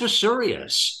mean, this was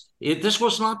serious. This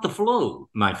was not the flu,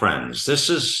 my friends. This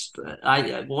is,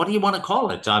 what do you want to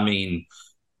call it? I mean,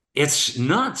 it's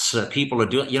nuts that people are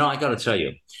doing. I got to tell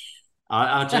you,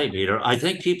 I'll tell you, Peter, I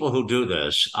think people who do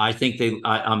this,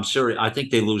 I'm serious. I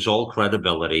think they lose all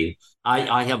credibility.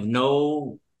 I have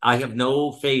no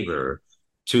favor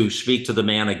to speak to the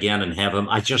man again and have him.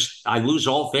 I lose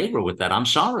all favor with that. I'm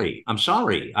sorry.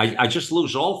 I just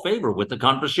lose all favor with the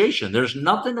conversation. There's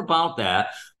nothing about that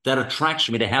attracts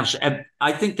me to have.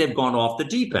 I think they've gone off the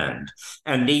deep end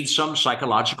and need some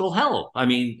psychological help. I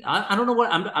mean, I don't know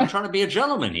what I'm trying to be a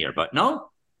gentleman here, but no.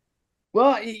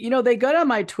 Well, they go to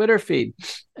my Twitter feed,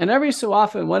 and every so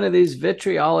often, one of these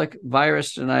vitriolic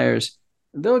virus deniers,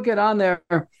 they'll get on there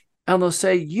and they'll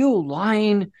say, "You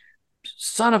lying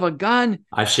son of a gun.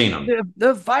 I've seen them.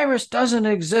 The virus doesn't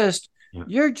exist. Yeah.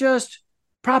 You're just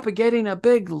propagating a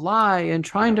big lie and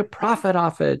trying to profit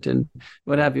off it and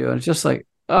what have you." And it's just like,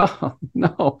 oh,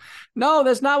 no,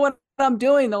 that's not what I'm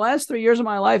doing. The last 3 years of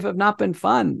my life have not been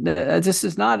fun. This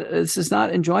is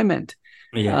not enjoyment.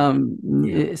 Yeah.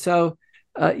 So,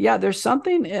 there's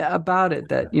something about it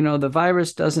that, the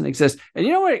virus doesn't exist. And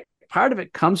you know what part of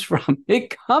it comes from?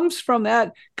 It comes from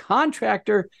that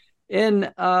contractor in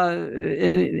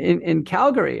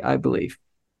Calgary, I believe.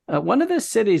 One of the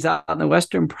cities out in the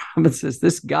Western provinces,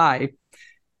 this guy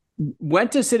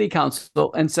went to city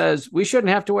council and says, we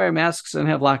shouldn't have to wear masks and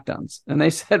have lockdowns. And they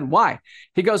said, why?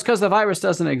 He goes, because the virus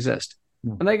doesn't exist.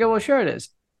 And they go, well, sure it is.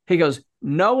 He goes,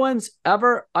 no one's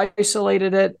ever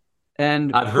isolated it.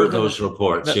 And I've heard those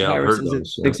reports. Yeah, I've heard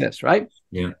those. Exist, right?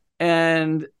 Yeah.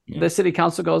 And the city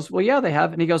council goes, well, yeah, they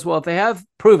have. And he goes, well, if they have,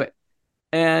 prove it.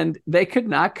 And they could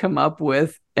not come up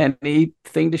with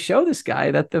anything to show this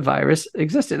guy that the virus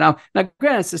existed. Now,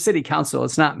 granted, it's the city council.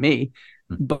 It's not me.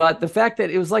 But the fact that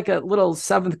it was like a little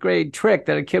 7th grade trick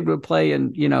that a kid would play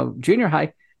in, junior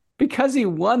high, because he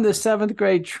won the 7th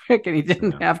grade trick and he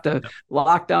didn't have to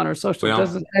lock down or social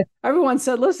distance. Everyone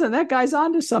said, listen, that guy's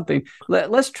onto something.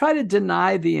 Let's try to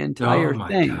deny the entire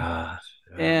thing. God.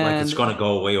 And, like it's going to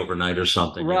go away overnight or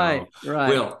something. Right.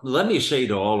 Well, let me say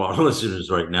to all our listeners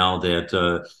right now that,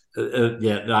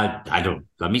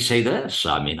 let me say this.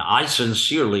 I mean, I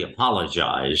sincerely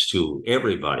apologize to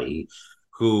everybody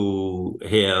who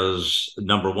has,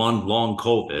 number one, long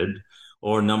COVID,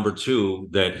 or number two,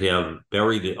 that have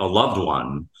buried a loved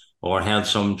one or had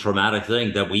some traumatic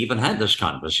thing that we even had this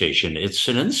conversation. It's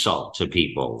an insult to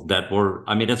people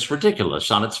it's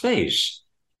ridiculous on its face.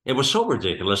 It was so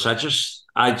ridiculous. I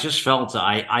just felt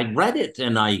I read it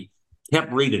and I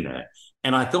kept reading it.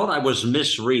 And I thought I was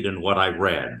misreading what I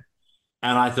read.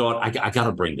 And I thought, I got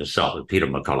to bring this up with Peter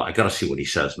McCullough. I got to see what he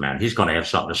says, man. He's going to have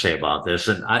something to say about this.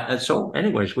 And so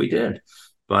anyways, we did.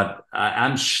 But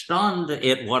I'm stunned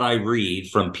at what I read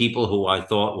from people who I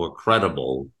thought were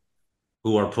credible,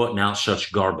 who are putting out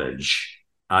such garbage.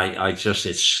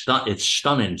 It's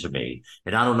stunning to me.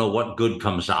 And I don't know what good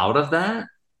comes out of that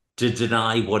to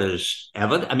deny what is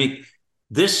evident. I mean,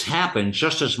 this happened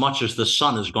just as much as the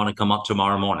sun is going to come up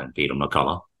tomorrow morning, Peter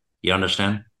McCullough. You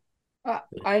understand?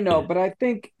 I know, but I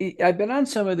think I've been on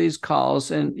some of these calls,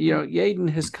 and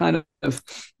Yaden has kind of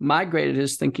migrated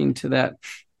his thinking to that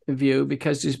view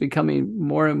because he's becoming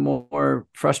more and more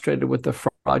frustrated with the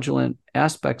fraudulent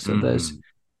aspects of this.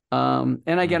 And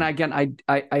again,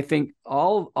 I think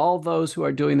all those who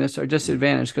are doing this are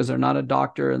disadvantaged because they're not a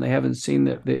doctor and they haven't seen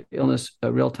the illness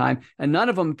real time, and none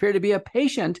of them appear to be a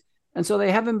patient. And so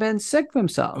they haven't been sick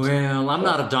themselves. Well, I'm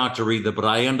not a doctor either, but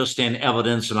I understand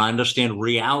evidence and I understand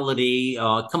reality.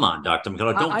 Come on, Dr.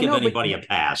 McCullough, don't give anybody a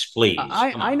pass, please.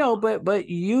 I know, but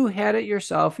you had it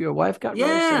yourself. Your wife got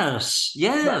really sick.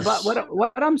 Yes. But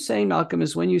what I'm saying, Malcolm,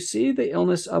 is when you see the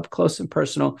illness up close and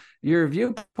personal, your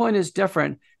viewpoint is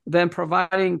different than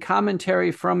providing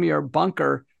commentary from your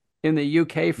bunker in the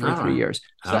UK for 3 years.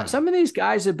 So some of these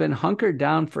guys have been hunkered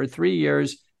down for 3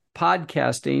 years,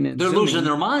 podcasting, and they're losing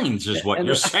their minds, is what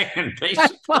you're saying.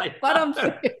 Basically, what I'm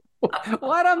saying.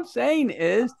 What I'm saying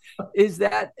is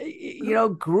that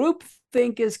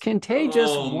groupthink is contagious,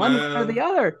 one way or the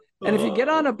other. And if you get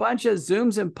on a bunch of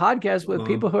Zooms and podcasts with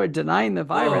people who are denying the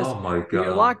virus,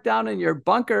 you're locked down in your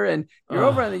bunker, and you're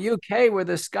over in the UK where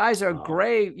the skies are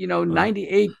gray,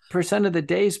 98% of the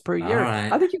days per year.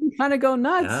 Right. I think you can kind of go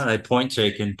nuts. All right, point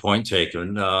taken.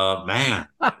 Man,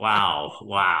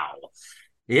 wow.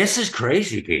 This is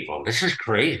crazy, people. This is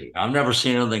crazy. I've never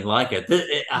seen anything like it.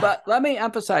 But let me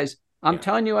emphasize, I'm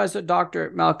telling you as a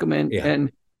doctor, Malcolm,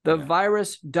 and the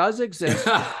virus does exist.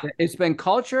 It's been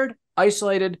cultured,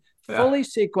 isolated, fully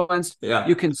sequenced.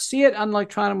 You can see it on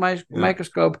electron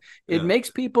microscope. It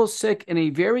makes people sick in a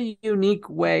very unique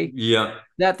way.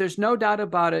 That there's no doubt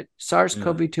about it.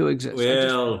 SARS-CoV-2 exists.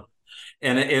 Well,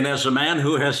 and as a man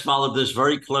who has followed this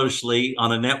very closely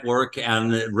on a network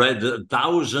and read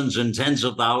thousands and tens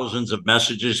of thousands of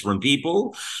messages from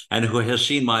people, and who has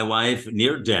seen my wife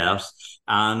near death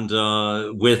and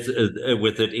with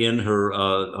it in her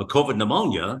COVID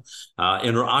pneumonia,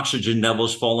 in her oxygen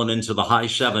levels fallen into the high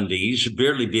 70s,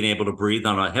 barely being able to breathe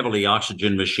on a heavily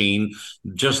oxygen machine,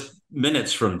 just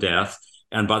minutes from death.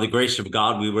 And by the grace of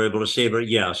God, we were able to save her.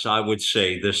 Yes, I would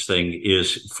say this thing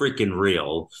is freaking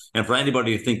real. And for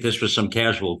anybody to think this was some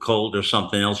casual cold or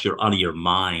something else, you're out of your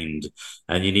mind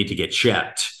and you need to get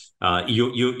checked.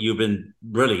 You've been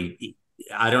really,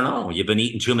 I don't know, you've been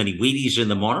eating too many Wheaties in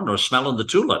the morning or smelling the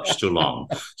tulips too long.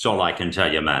 That's all I can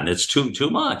tell you, man. It's too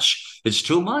much. It's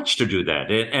too much to do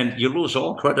that. And you lose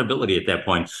all credibility at that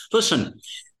point. Listen,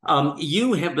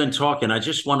 you have been talking. I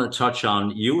just want to touch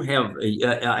on. You have.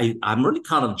 I'm really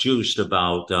kind of juiced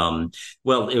about.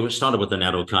 Well, it was started with the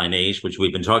nattokinase, which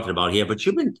we've been talking about here. But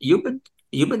you've been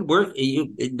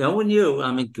working. Knowing you,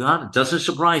 I mean, God, it doesn't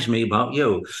surprise me about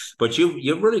you. But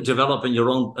you're really developing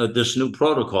your own this new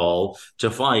protocol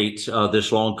to fight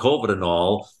this long COVID and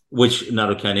all. Which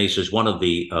nattokinase is one of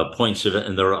the points of it,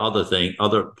 and there are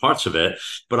other parts of it.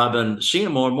 But I've been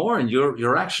seeing more and more, and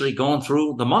you're actually going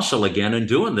through the muscle again and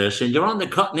doing this, and you're on the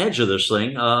cutting edge of this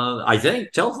thing. I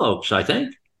think. Tell folks,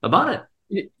 about it.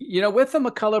 With the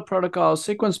McCullough protocol,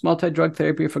 sequence multi-drug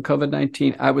therapy for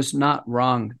COVID-19, I was not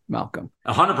wrong, Malcolm.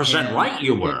 100% right.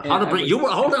 You were 100%. You were.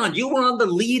 Hold on. You were on the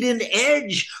leading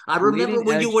edge. I remember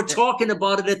when you were talking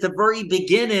about it at the very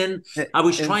beginning. I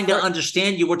was trying to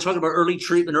understand. You were talking about early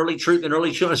treatment. I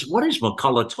said, what is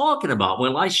McCullough talking about?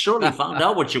 Well, I surely found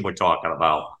out what you were talking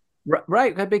about.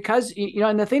 Right, because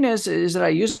and the thing is that I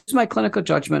use my clinical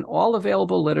judgment, all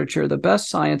available literature, the best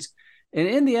science. And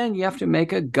in the end, you have to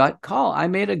make a gut call. I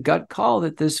made a gut call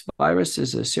that this virus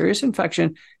is a serious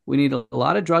infection. We need a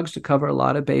lot of drugs to cover a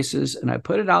lot of bases. And I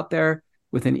put it out there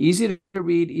with an easy to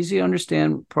read, easy to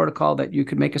understand protocol that you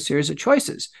could make a series of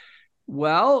choices.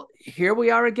 Well, here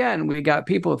we are again. We got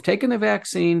people who have taken the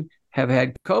vaccine, have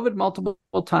had COVID multiple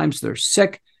times. They're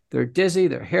sick, they're dizzy,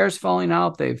 their hair's falling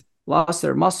out, they've lost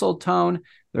their muscle tone,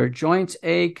 their joints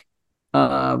ache.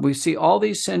 We see all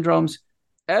these syndromes.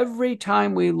 Every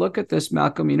time we look at this,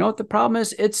 Malcolm, you know what the problem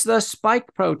is? It's the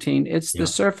spike protein. It's the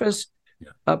surface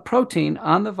protein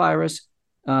on the virus.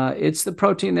 It's the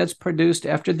protein that's produced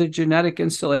after the genetic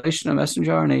installation of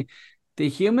messenger RNA. The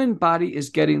human body is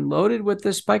getting loaded with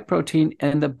this spike protein,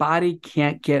 and the body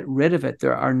can't get rid of it.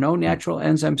 There are no natural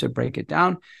enzymes to break it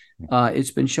down.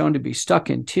 It's been shown to be stuck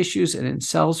in tissues and in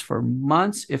cells for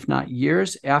months, if not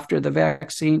years, after the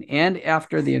vaccine and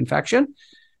after the infection.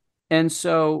 And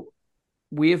so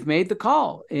we have made the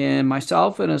call, and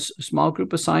myself and a small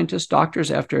group of scientists,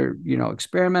 doctors, after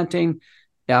experimenting,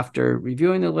 after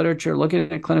reviewing the literature,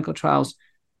 looking at clinical trials,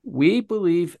 we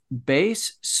believe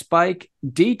base spike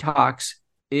detox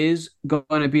is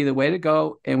going to be the way to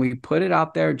go. And we put it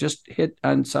out there. Just hit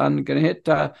on. So I'm going to hit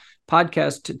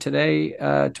podcast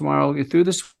today, tomorrow, through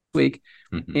this week,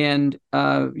 and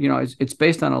it's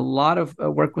based on a lot of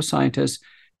work with scientists.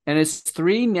 And it's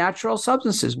 3 natural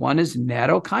substances. One is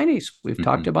nattokinase. We've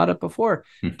talked about it before.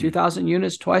 2,000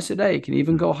 units twice a day. It can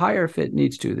even go higher if it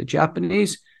needs to. The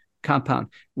Japanese compound.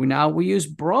 We use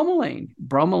bromelain.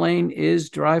 Bromelain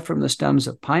is derived from the stems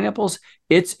of pineapples.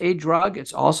 It's a drug.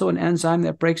 It's also an enzyme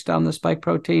that breaks down the spike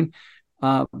protein.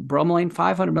 Bromelain,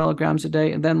 500 milligrams a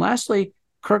day. And then lastly,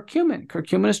 curcumin.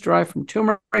 Curcumin is derived from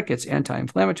turmeric. It's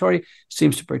anti-inflammatory,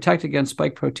 seems to protect against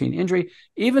spike protein injury,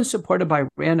 even supported by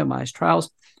randomized trials.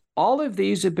 All of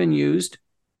these have been used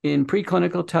in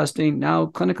preclinical testing, now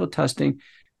clinical testing.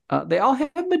 They all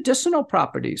have medicinal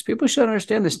properties. People should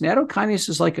understand this. Nattokinase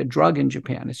is like a drug in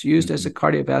Japan. It's used as a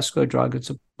cardiovascular drug. It's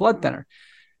a blood thinner.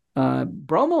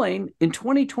 Bromelain in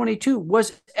 2022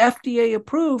 was FDA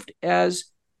approved as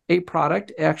a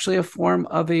product, actually a form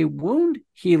of a wound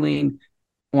healing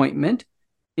ointment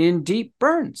in deep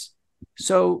burns.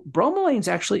 So bromelain is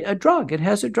actually a drug. It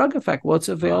has a drug effect. Well, it's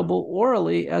available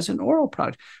orally as an oral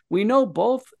product. We know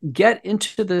both get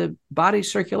into the body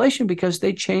circulation because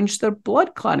they change the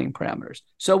blood clotting parameters.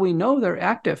 So we know they're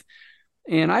active.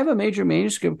 And I have a major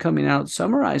manuscript coming out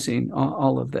summarizing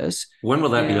all of this. When will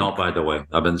that be out, by the way?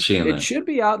 I've been seeing that. It should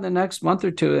be out in the next month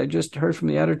or two. I just heard from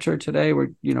the editor today.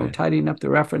 We're tidying up the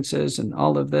references and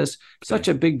all of this. Such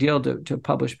a big deal to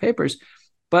publish papers.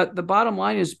 But the bottom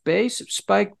line is base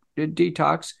spike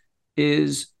detox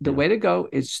is the way to go.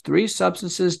 It's 3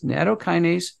 substances: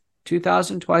 nattokinase,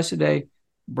 2,000 twice a day,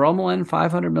 bromelain,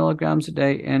 500 milligrams a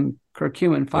day, and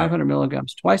curcumin, 500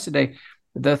 milligrams twice a day.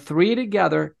 The 3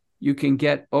 together, you can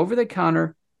get over the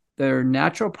counter. They're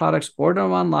natural products. Order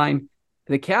them online.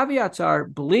 The caveats are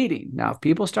bleeding. Now, if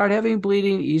people start having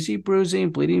bleeding, easy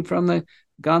bruising, bleeding from the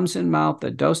gums and mouth,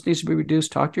 the dose needs to be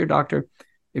reduced. Talk to your doctor.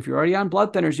 If you're already on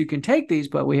blood thinners, you can take these,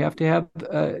 but we have to have,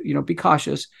 be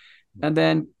cautious. And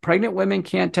then pregnant women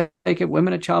can't take it.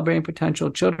 Women of childbearing potential,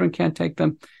 children can't take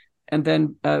them. And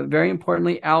then very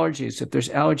importantly, allergies. If there's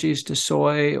allergies to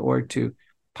soy or to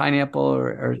pineapple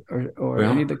or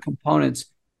any of the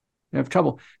components, you have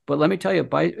trouble. But let me tell you,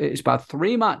 it's about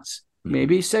 3 months,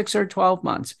 maybe 6 or 12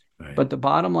 months. Right. But the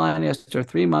bottom line is after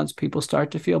 3 months, people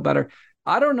start to feel better.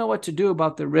 I don't know what to do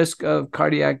about the risk of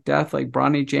cardiac death like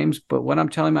Bronny James, but what I'm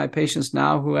telling my patients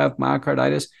now who have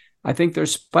myocarditis, I think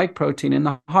there's spike protein in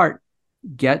the heart.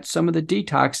 Get some of the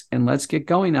detox and let's get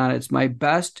going on it. It's my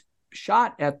best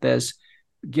shot at this,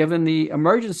 given the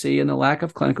emergency and the lack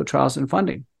of clinical trials and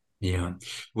funding. Yeah.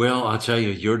 Well, I'll tell you,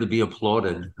 you're to be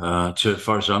applauded, as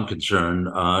far as I'm concerned,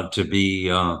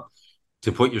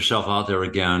 to put yourself out there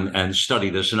again and study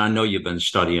this. And I know you've been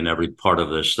studying every part of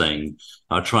this thing,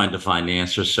 trying to find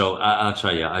answers. So I'll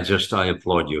tell you, I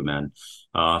applaud you, man,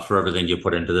 for everything you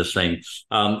put into this thing.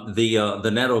 The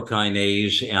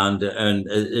nattokinase and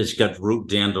it's got root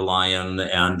dandelion,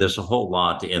 and there's a whole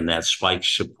lot in that spike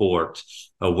support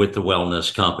with the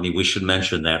wellness company. We should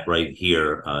mention that right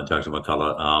here, Dr.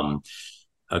 McCullough.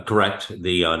 Correct.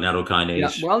 The nattokinase.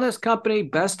 Yeah, Wellness Company,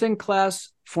 best in class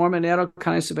form of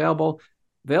nattokinase available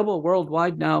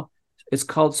worldwide now. It's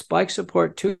called Spike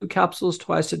Support, 2 capsules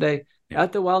twice a day. Yeah.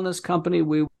 At the Wellness Company,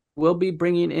 we will be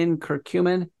bringing in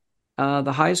curcumin,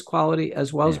 the highest quality,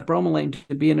 as well as bromelain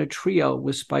to be in a trio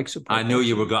with Spike Support. I knew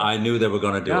I knew they were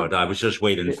going to do it. I was just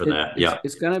waiting for that.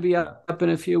 It's going to be up in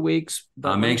a few weeks.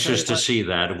 But I'm anxious to see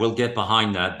that. We'll get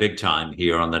behind that big time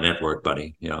here on the network,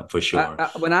 buddy. Yeah, for sure.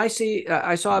 When I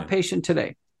saw a patient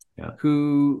today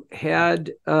who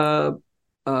had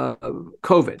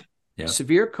COVID,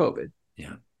 severe COVID,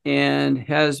 and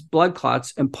has blood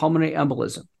clots and pulmonary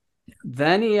embolism.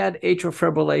 Then he had atrial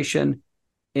fibrillation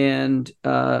and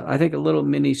I think a little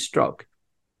mini stroke.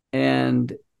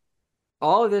 And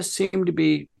all of this seemed to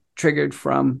be triggered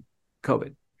from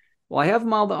COVID. Well, I have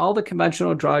them all the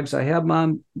conventional drugs. I have them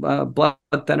on blood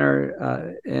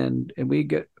thinner, and we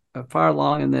get far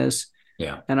along in this.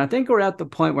 Yeah. And I think we're at the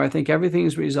point where I think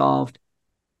everything's resolved,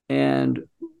 and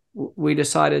we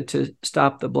decided to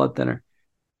stop the blood thinner.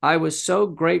 I was so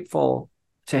grateful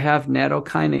to have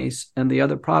nattokinase and the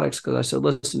other products, because I said,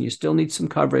 listen, you still need some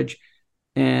coverage.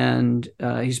 And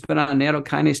he's been on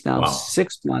nattokinase now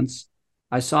 6 months.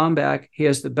 I saw him back. He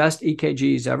has the best EKG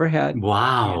he's ever had.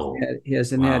 Wow. He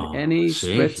hasn't had any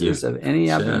spritzes of any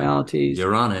abnormalities.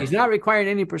 You're on it. He's not requiring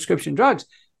any prescription drugs.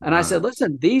 And I said,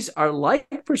 listen, these are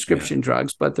like prescription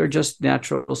drugs, but they're just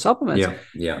natural supplements.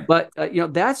 Yeah. But,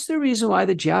 that's the reason why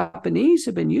the Japanese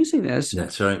have been using this.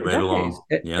 That's right along.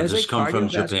 Yeah, this come from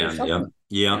Japan.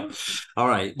 Yeah. All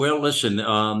right. Well, listen,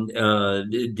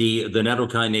 the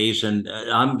nattokinase, and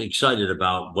I'm excited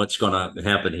about what's going to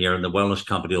happen here. And the Wellness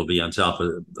Company will be on top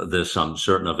of this, I'm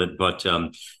certain of it. But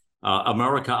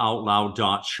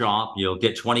AmericaOutloud.shop. You'll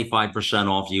get 25%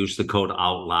 off. Use the code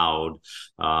OUTLOUD.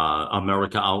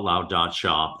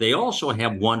 AmericaOutloud.shop. They also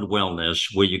have One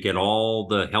Wellness, where you get all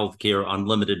the healthcare,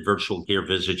 unlimited virtual care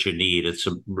visits you need. It's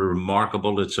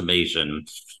remarkable. It's amazing.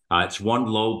 It's one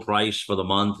low price for the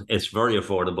month. It's very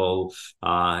affordable,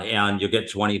 and you get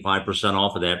 25%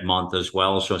 off of that month as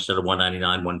well. So instead of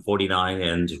 $199, $149,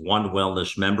 and One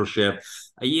Wellness membership.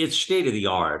 It's state of the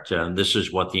art. This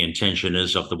is what the intention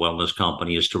is of the Wellness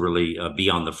Company, is to really be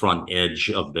on the front edge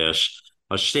of this,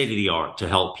 state of the art to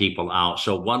help people out.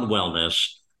 So One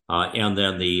Wellness, and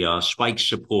then the Spike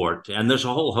Support, and there's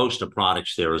a whole host of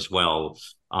products there as well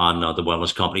on the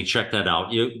Wellness Company. Check that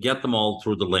out. You get them all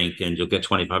through the link, and you'll get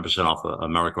 25% off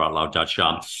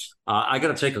AmericaOutloud.shop. I got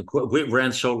to take a quick. We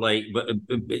ran so late, but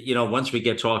once we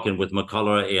get talking with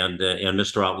McCullough and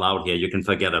Mr. Out Loud here, you can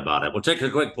forget about it. We'll take a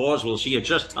quick pause. We'll see you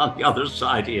just on the other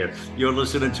side here. You're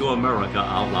listening to America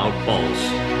Out Loud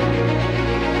Pulse.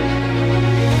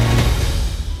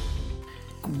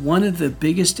 One of the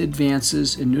biggest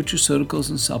advances in nutraceuticals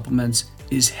and supplements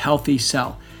is Healthy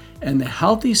Cell. And the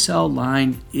Healthy Cell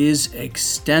line is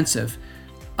extensive.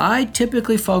 I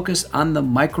typically focus on the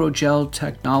microgel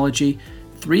technology.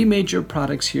 3 major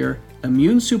products here: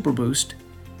 Immune Super Boost,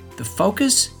 the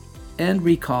Focus and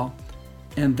Recall,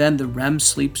 and then the REM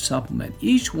Sleep Supplement.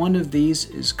 Each one of these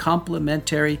is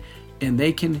complementary, and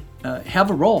they can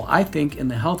have a role, I think, in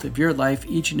the health of your life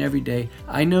each and every day.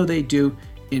 I know they do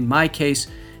in my case.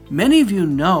 Many of you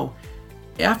know,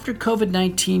 after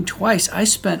COVID-19 twice, I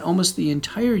spent almost the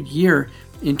entire year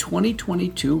in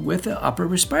 2022 with an upper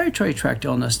respiratory tract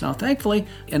illness. Now, thankfully,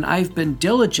 and I've been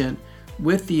diligent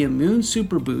with the Immune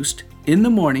Super Boost in the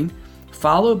morning,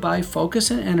 followed by Focus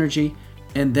and Energy,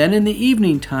 and then in the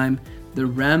evening time, the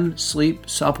REM Sleep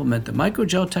Supplement. The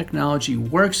microgel technology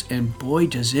works, and boy,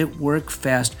 does it work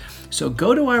fast. So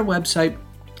go to our website,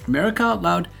 America Out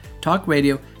Loud Talk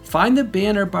Radio, find the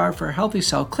banner bar for Healthy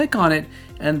Cell, click on it,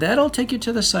 and that'll take you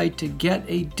to the site to get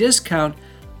a discount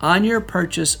on your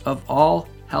purchase of all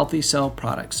Healthy Cell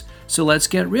products. So let's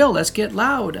get real, let's get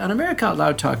loud on America Out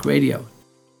Loud Talk Radio.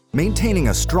 Maintaining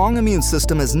a strong immune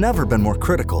system has never been more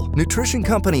critical. Nutrition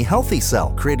company Healthy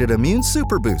Cell created Immune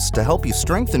Super Boost to help you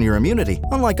strengthen your immunity,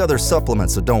 unlike other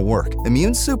supplements that don't work.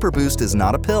 Immune Super Boost is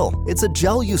not a pill. It's a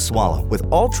gel you swallow with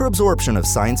ultra absorption of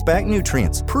science-backed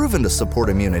nutrients proven to support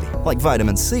immunity, like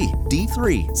vitamin C,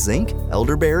 D3, zinc,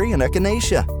 elderberry, and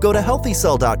echinacea. Go to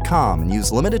healthycell.com and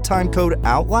use limited time code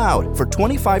OUTLOUD for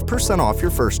 25% off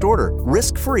your first order.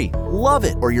 Risk-free. Love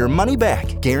it or your money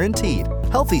back. Guaranteed.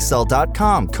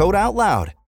 healthycell.com, code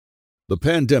OUTLOUD. The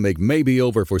pandemic may be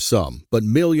over for some, but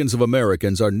millions of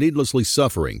Americans are needlessly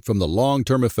suffering from the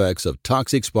long-term effects of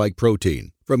toxic spike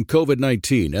protein from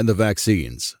COVID-19 and the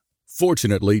vaccines.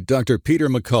 Fortunately, Dr. Peter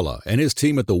McCullough and his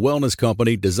team at the Wellness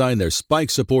Company designed their spike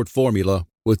support formula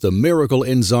with the miracle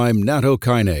enzyme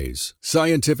nattokinase,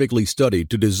 scientifically studied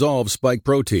to dissolve spike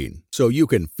protein so you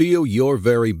can feel your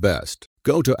very best.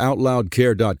 Go to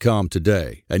OutLoudCare.com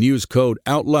today and use code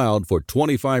OUTLOUD for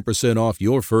 25% off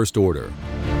your first order.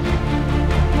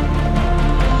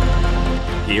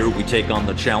 Here we take on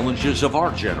the challenges of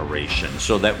our generation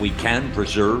so that we can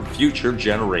preserve future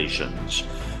generations.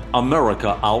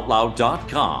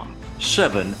 AmericaOutloud.com.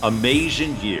 7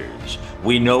 amazing years.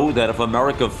 We know that if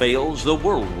America fails, the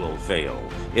world will fail.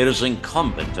 It is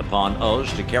incumbent upon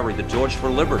us to carry the torch for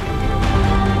liberty.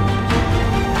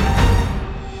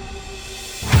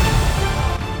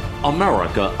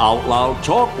 America Out Loud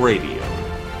Talk Radio.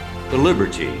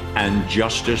 Liberty and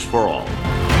justice for all.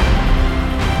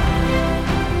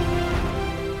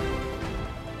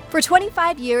 For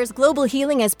 25 years, Global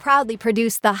Healing has proudly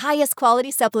produced the highest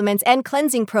quality supplements and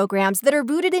cleansing programs that are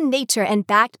rooted in nature and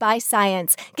backed by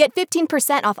science. Get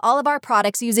 15% off all of our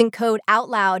products using code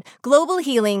OUTLOUD. Global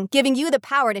Healing, giving you the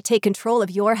power to take control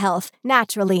of your health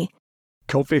naturally.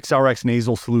 Cofix RX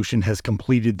Nasal Solution has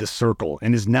completed the circle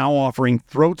and is now offering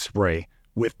throat spray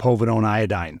with povidone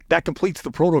iodine. That completes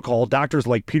the protocol doctors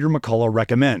like Peter McCullough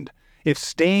recommend. If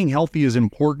staying healthy is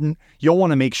important, you'll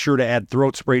want to make sure to add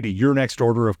throat spray to your next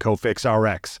order of Cofix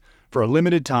RX. For a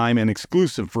limited time and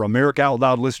exclusive for America Out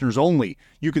Loud listeners only,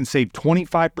 you can save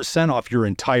 25% off your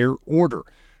entire order.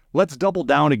 Let's double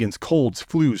down against colds,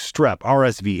 flus, strep,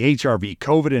 RSV, HRV,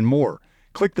 COVID, and more.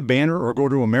 Click the banner or go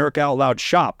to America Out Loud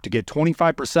shop to get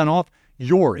 25% off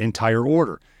your entire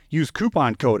order. Use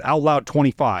coupon code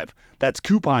OUTLOUD25. That's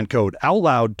coupon code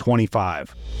OUTLOUD25.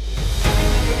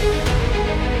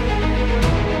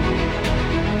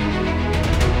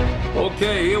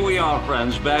 Okay, here we are,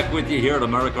 friends, back with you here at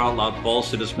America Out Loud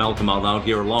Pulse. It is Malcolm Out Loud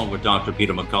here along with Dr.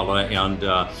 Peter McCullough and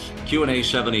Q&A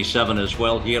 77 as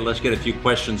well here. Let's get a few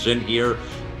questions in here.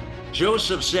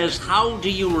 Joseph says, how do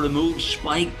you remove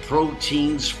spike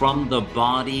proteins from the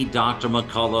body, Dr.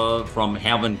 McCullough, from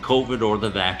having COVID or the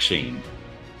vaccine?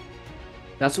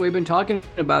 That's what we've been talking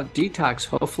about, detox,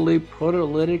 hopefully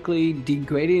proteolytically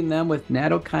degrading them with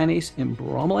nattokinase and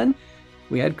bromelain.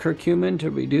 We add curcumin to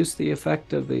reduce the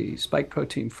effect of the spike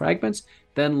protein fragments,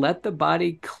 then let the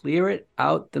body clear it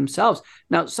out themselves.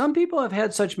 Now, some people have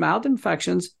had such mild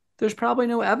infections, there's probably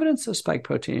no evidence of spike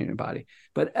protein in your body.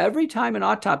 But every time an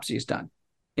autopsy is done,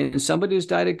 in somebody who's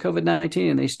died of COVID-19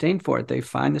 and they stain for it, they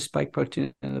find the spike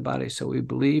protein in the body. So we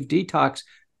believe detox,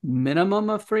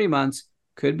 minimum of 3 months,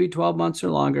 could be 12 months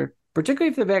or longer, particularly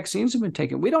if the vaccines have been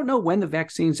taken. We don't know when the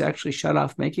vaccines actually shut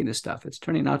off making this stuff. It's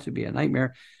turning out to be a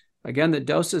nightmare. Again, the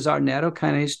doses are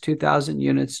nattokinase 2,000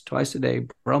 units twice a day,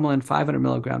 bromelain 500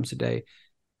 milligrams a day,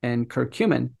 and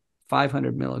curcumin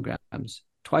 500 milligrams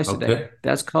twice a day.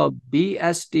 That's called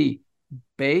BSD,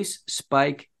 base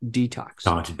spike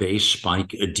detox. Base spike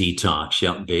detox.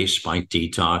 Yep, base spike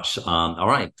detox. All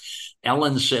right.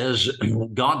 Ellen says,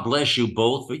 God bless you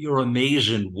both for your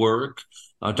amazing work.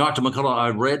 Dr. McCullough, I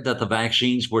read that the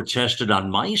vaccines were tested on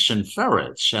mice and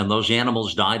ferrets, and those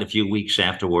animals died a few weeks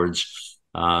afterwards.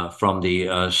 From the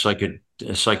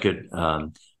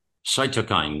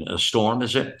cytokine storm,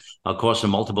 is it? Causing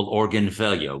multiple organ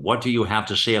failure. What do you have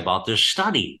to say about this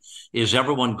study? Is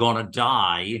everyone going to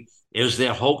die? Is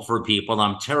there hope for people?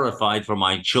 I'm terrified for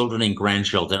my children and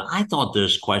grandchildren. I thought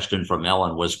this question from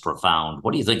Ellen was profound.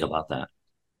 What do you think about that?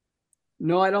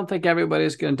 No, I don't think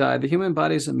everybody's going to die. The human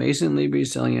body is amazingly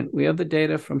resilient. We have the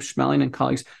data from Schmeling and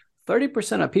colleagues.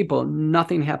 30% of people,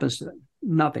 nothing happens to them.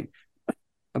 Nothing.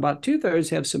 About 2/3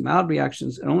 have some mild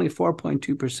reactions, and only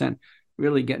 4.2%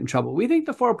 really get in trouble. We think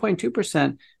the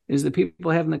 4.2% is the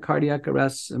people having the cardiac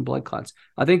arrests and blood clots.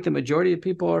 I think the majority of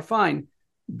people are fine,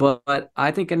 but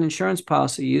I think an insurance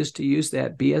policy is to use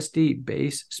that BSD,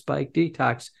 base spike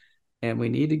detox, and we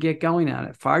need to get going on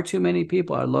it. Far too many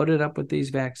people are loaded up with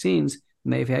these vaccines,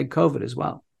 and they've had COVID as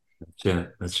well. Yeah,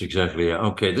 that's exactly it.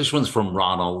 Okay, this one's from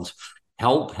Ronald.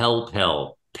 Help, help,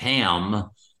 help.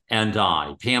 Pam and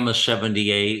I. Pam is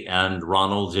 78 and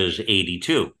Ronald is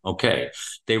 82. Okay.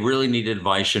 They really need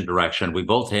advice and direction. We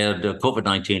both had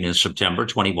COVID-19 in September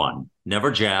 21.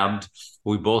 Never jabbed.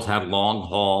 We both had long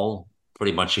haul,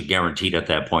 pretty much guaranteed at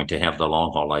that point to have the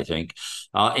long haul, I think.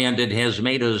 And it has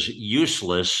made us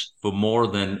useless for more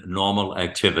than normal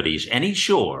activities. Any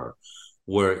chore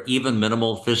where even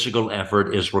minimal physical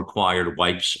effort is required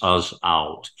wipes us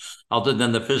out. Other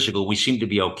than the physical, we seem to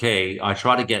be okay. I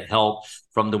try to get help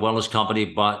from the wellness company,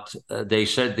 but they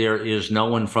said there is no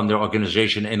one from their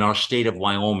organization in our state of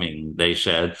Wyoming, they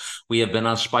said. We have been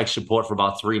on spike support for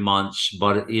about 3 months,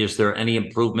 but is there any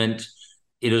improvement?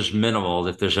 It is minimal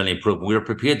if there's any improvement. We're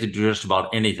prepared to do just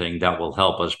about anything that will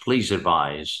help us. Please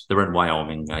advise. They're in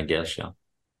Wyoming, I guess, yeah.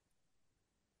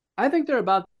 I think they're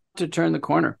about to turn the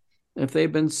corner. If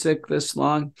they've been sick this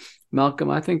long, Malcolm,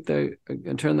 I think they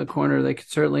can turn the corner. They could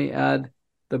certainly add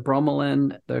the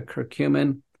bromelain, the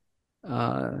curcumin.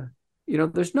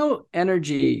 There's no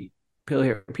energy pill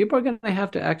here. People are going to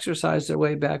have to exercise their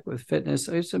way back with fitness.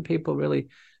 There's some people really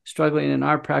struggling in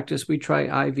our practice. We try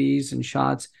IVs and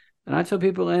shots. And I tell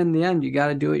people in the end, you got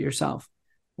to do it yourself.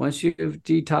 Once you've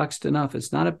detoxed enough,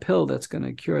 it's not a pill that's going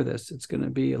to cure this. It's going to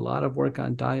be a lot of work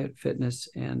on diet, fitness,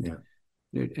 and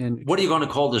what are you going to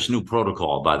call this new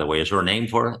protocol, by the way? Is there a name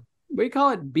for it? We call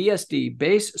it BSD,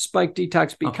 base spike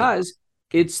detox, because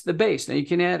it's the base. Now you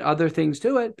can add other things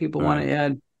to it. People want to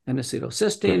add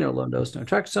N-acetylcysteine or low-dose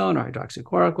naltrexone or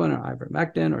hydroxychloroquine or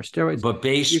ivermectin or steroids. But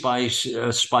base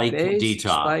spike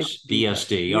detox,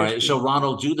 BSD. All right. So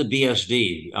Ronald, do the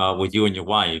BSD with you and your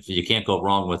wife. You can't go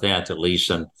wrong with that, at least.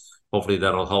 And hopefully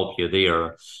that'll help you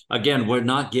there. Again, we're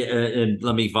not and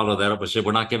let me follow that up and say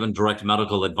we're not giving direct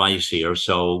medical advice here.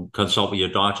 So consult with your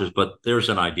doctors, but there's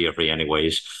an idea for you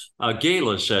anyways.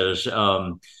 Gayla says,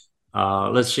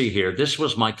 let's see here. This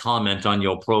was my comment on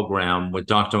your program with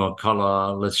Dr.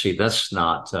 McCullough. Let's see. That's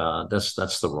not,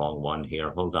 that's the wrong one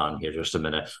here. Hold on here just a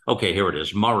minute. Okay, here it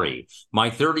is. Murray, my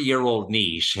 30-year-old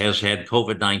niece has had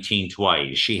COVID-19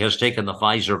 twice. She has taken the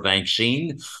Pfizer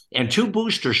vaccine and 2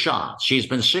 booster shots. She's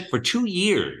been sick for 2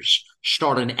 years,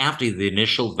 starting after the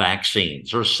initial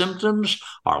vaccines. Her symptoms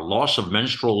are loss of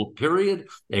menstrual period,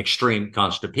 extreme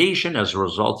constipation as a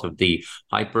result of the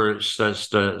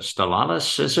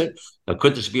hyperstolatus, is it?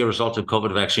 Could this be a result of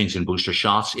COVID vaccines and booster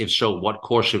shots? If so, what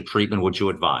course of treatment would you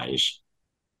advise?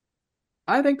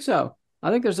 I think so.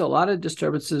 I think there's a lot of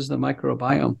disturbances in the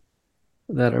microbiome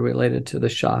that are related to the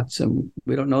shots, and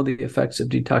we don't know the effects of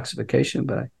detoxification,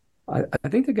 but I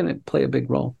think they're going to play a big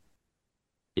role.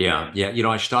 Yeah.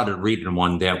 I started reading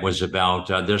one that was about,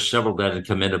 there's several that had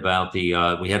come in about we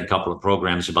had a couple of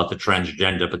programs about the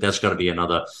transgender, but that's going to be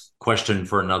another question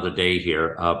for another day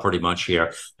here, pretty much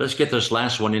here. Let's get this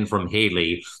last one in from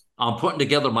Haley. I'm putting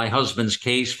together my husband's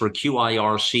case for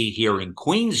QIRC here in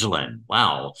Queensland.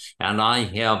 Wow. And I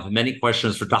have many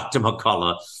questions for Dr.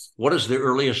 McCullough. What is the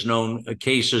earliest known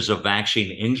cases of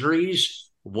vaccine injuries?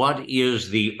 What is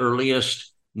the earliest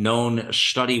known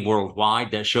study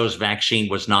worldwide that shows vaccine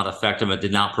was not effective and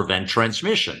did not prevent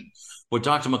transmission? Would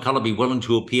Dr. McCullough be willing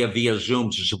to appear via Zoom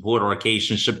to support our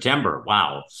case in September?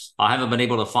 Wow. I haven't been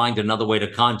able to find another way to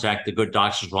contact the good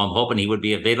doctor, so I'm hoping he would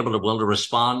be available and willing to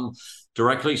respond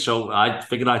directly. So I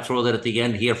figured I'd throw that at the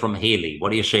end here from Haley. What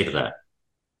do you say to that?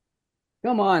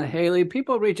 Come on, Haley.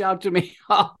 People reach out to me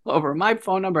all over. My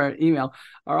phone number and email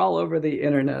are all over the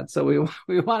internet. So we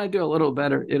want to do a little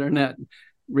better internet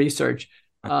research.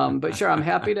 But sure, I'm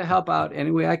happy to help out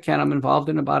any way I can. I'm involved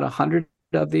in about 100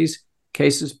 of these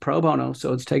cases pro bono,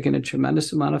 so it's taken a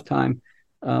tremendous amount of time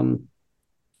to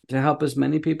help as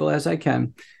many people as I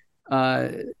can.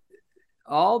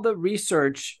 All the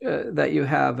research that you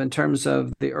have in terms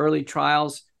of the early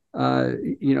trials,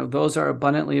 those are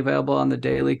abundantly available on the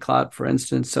Daily Cloud, for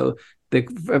instance. So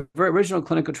the original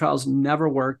clinical trials never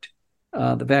worked.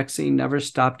 The vaccine never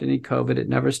stopped any COVID. It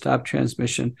never stopped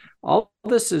transmission. All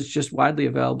this is just widely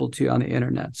available to you on the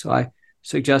internet. So I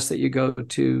suggest that you go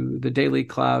to the Daily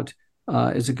Cloud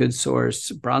is a good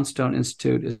source. Brownstone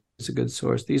Institute is a good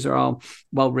source. These are all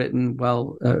well-written,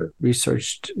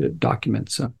 well-researched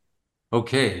documents. So.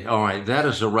 Okay. All right. That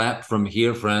is a wrap from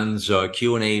here, friends.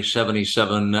 Q&A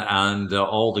 77 and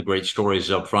all the great stories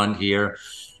up front here.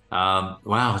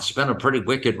 Wow, it's been a pretty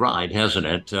wicked ride, hasn't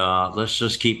it? Let's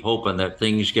just keep hoping that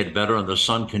things get better and the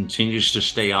sun continues to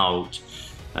stay out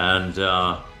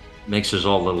and makes us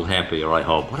all a little happier, I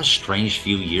hope. What a strange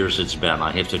few years it's been,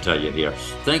 I have to tell you here.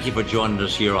 Thank you for joining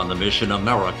us here on the Mission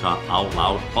America Out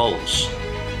Loud Pulse.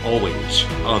 Always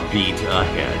a beat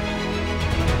ahead.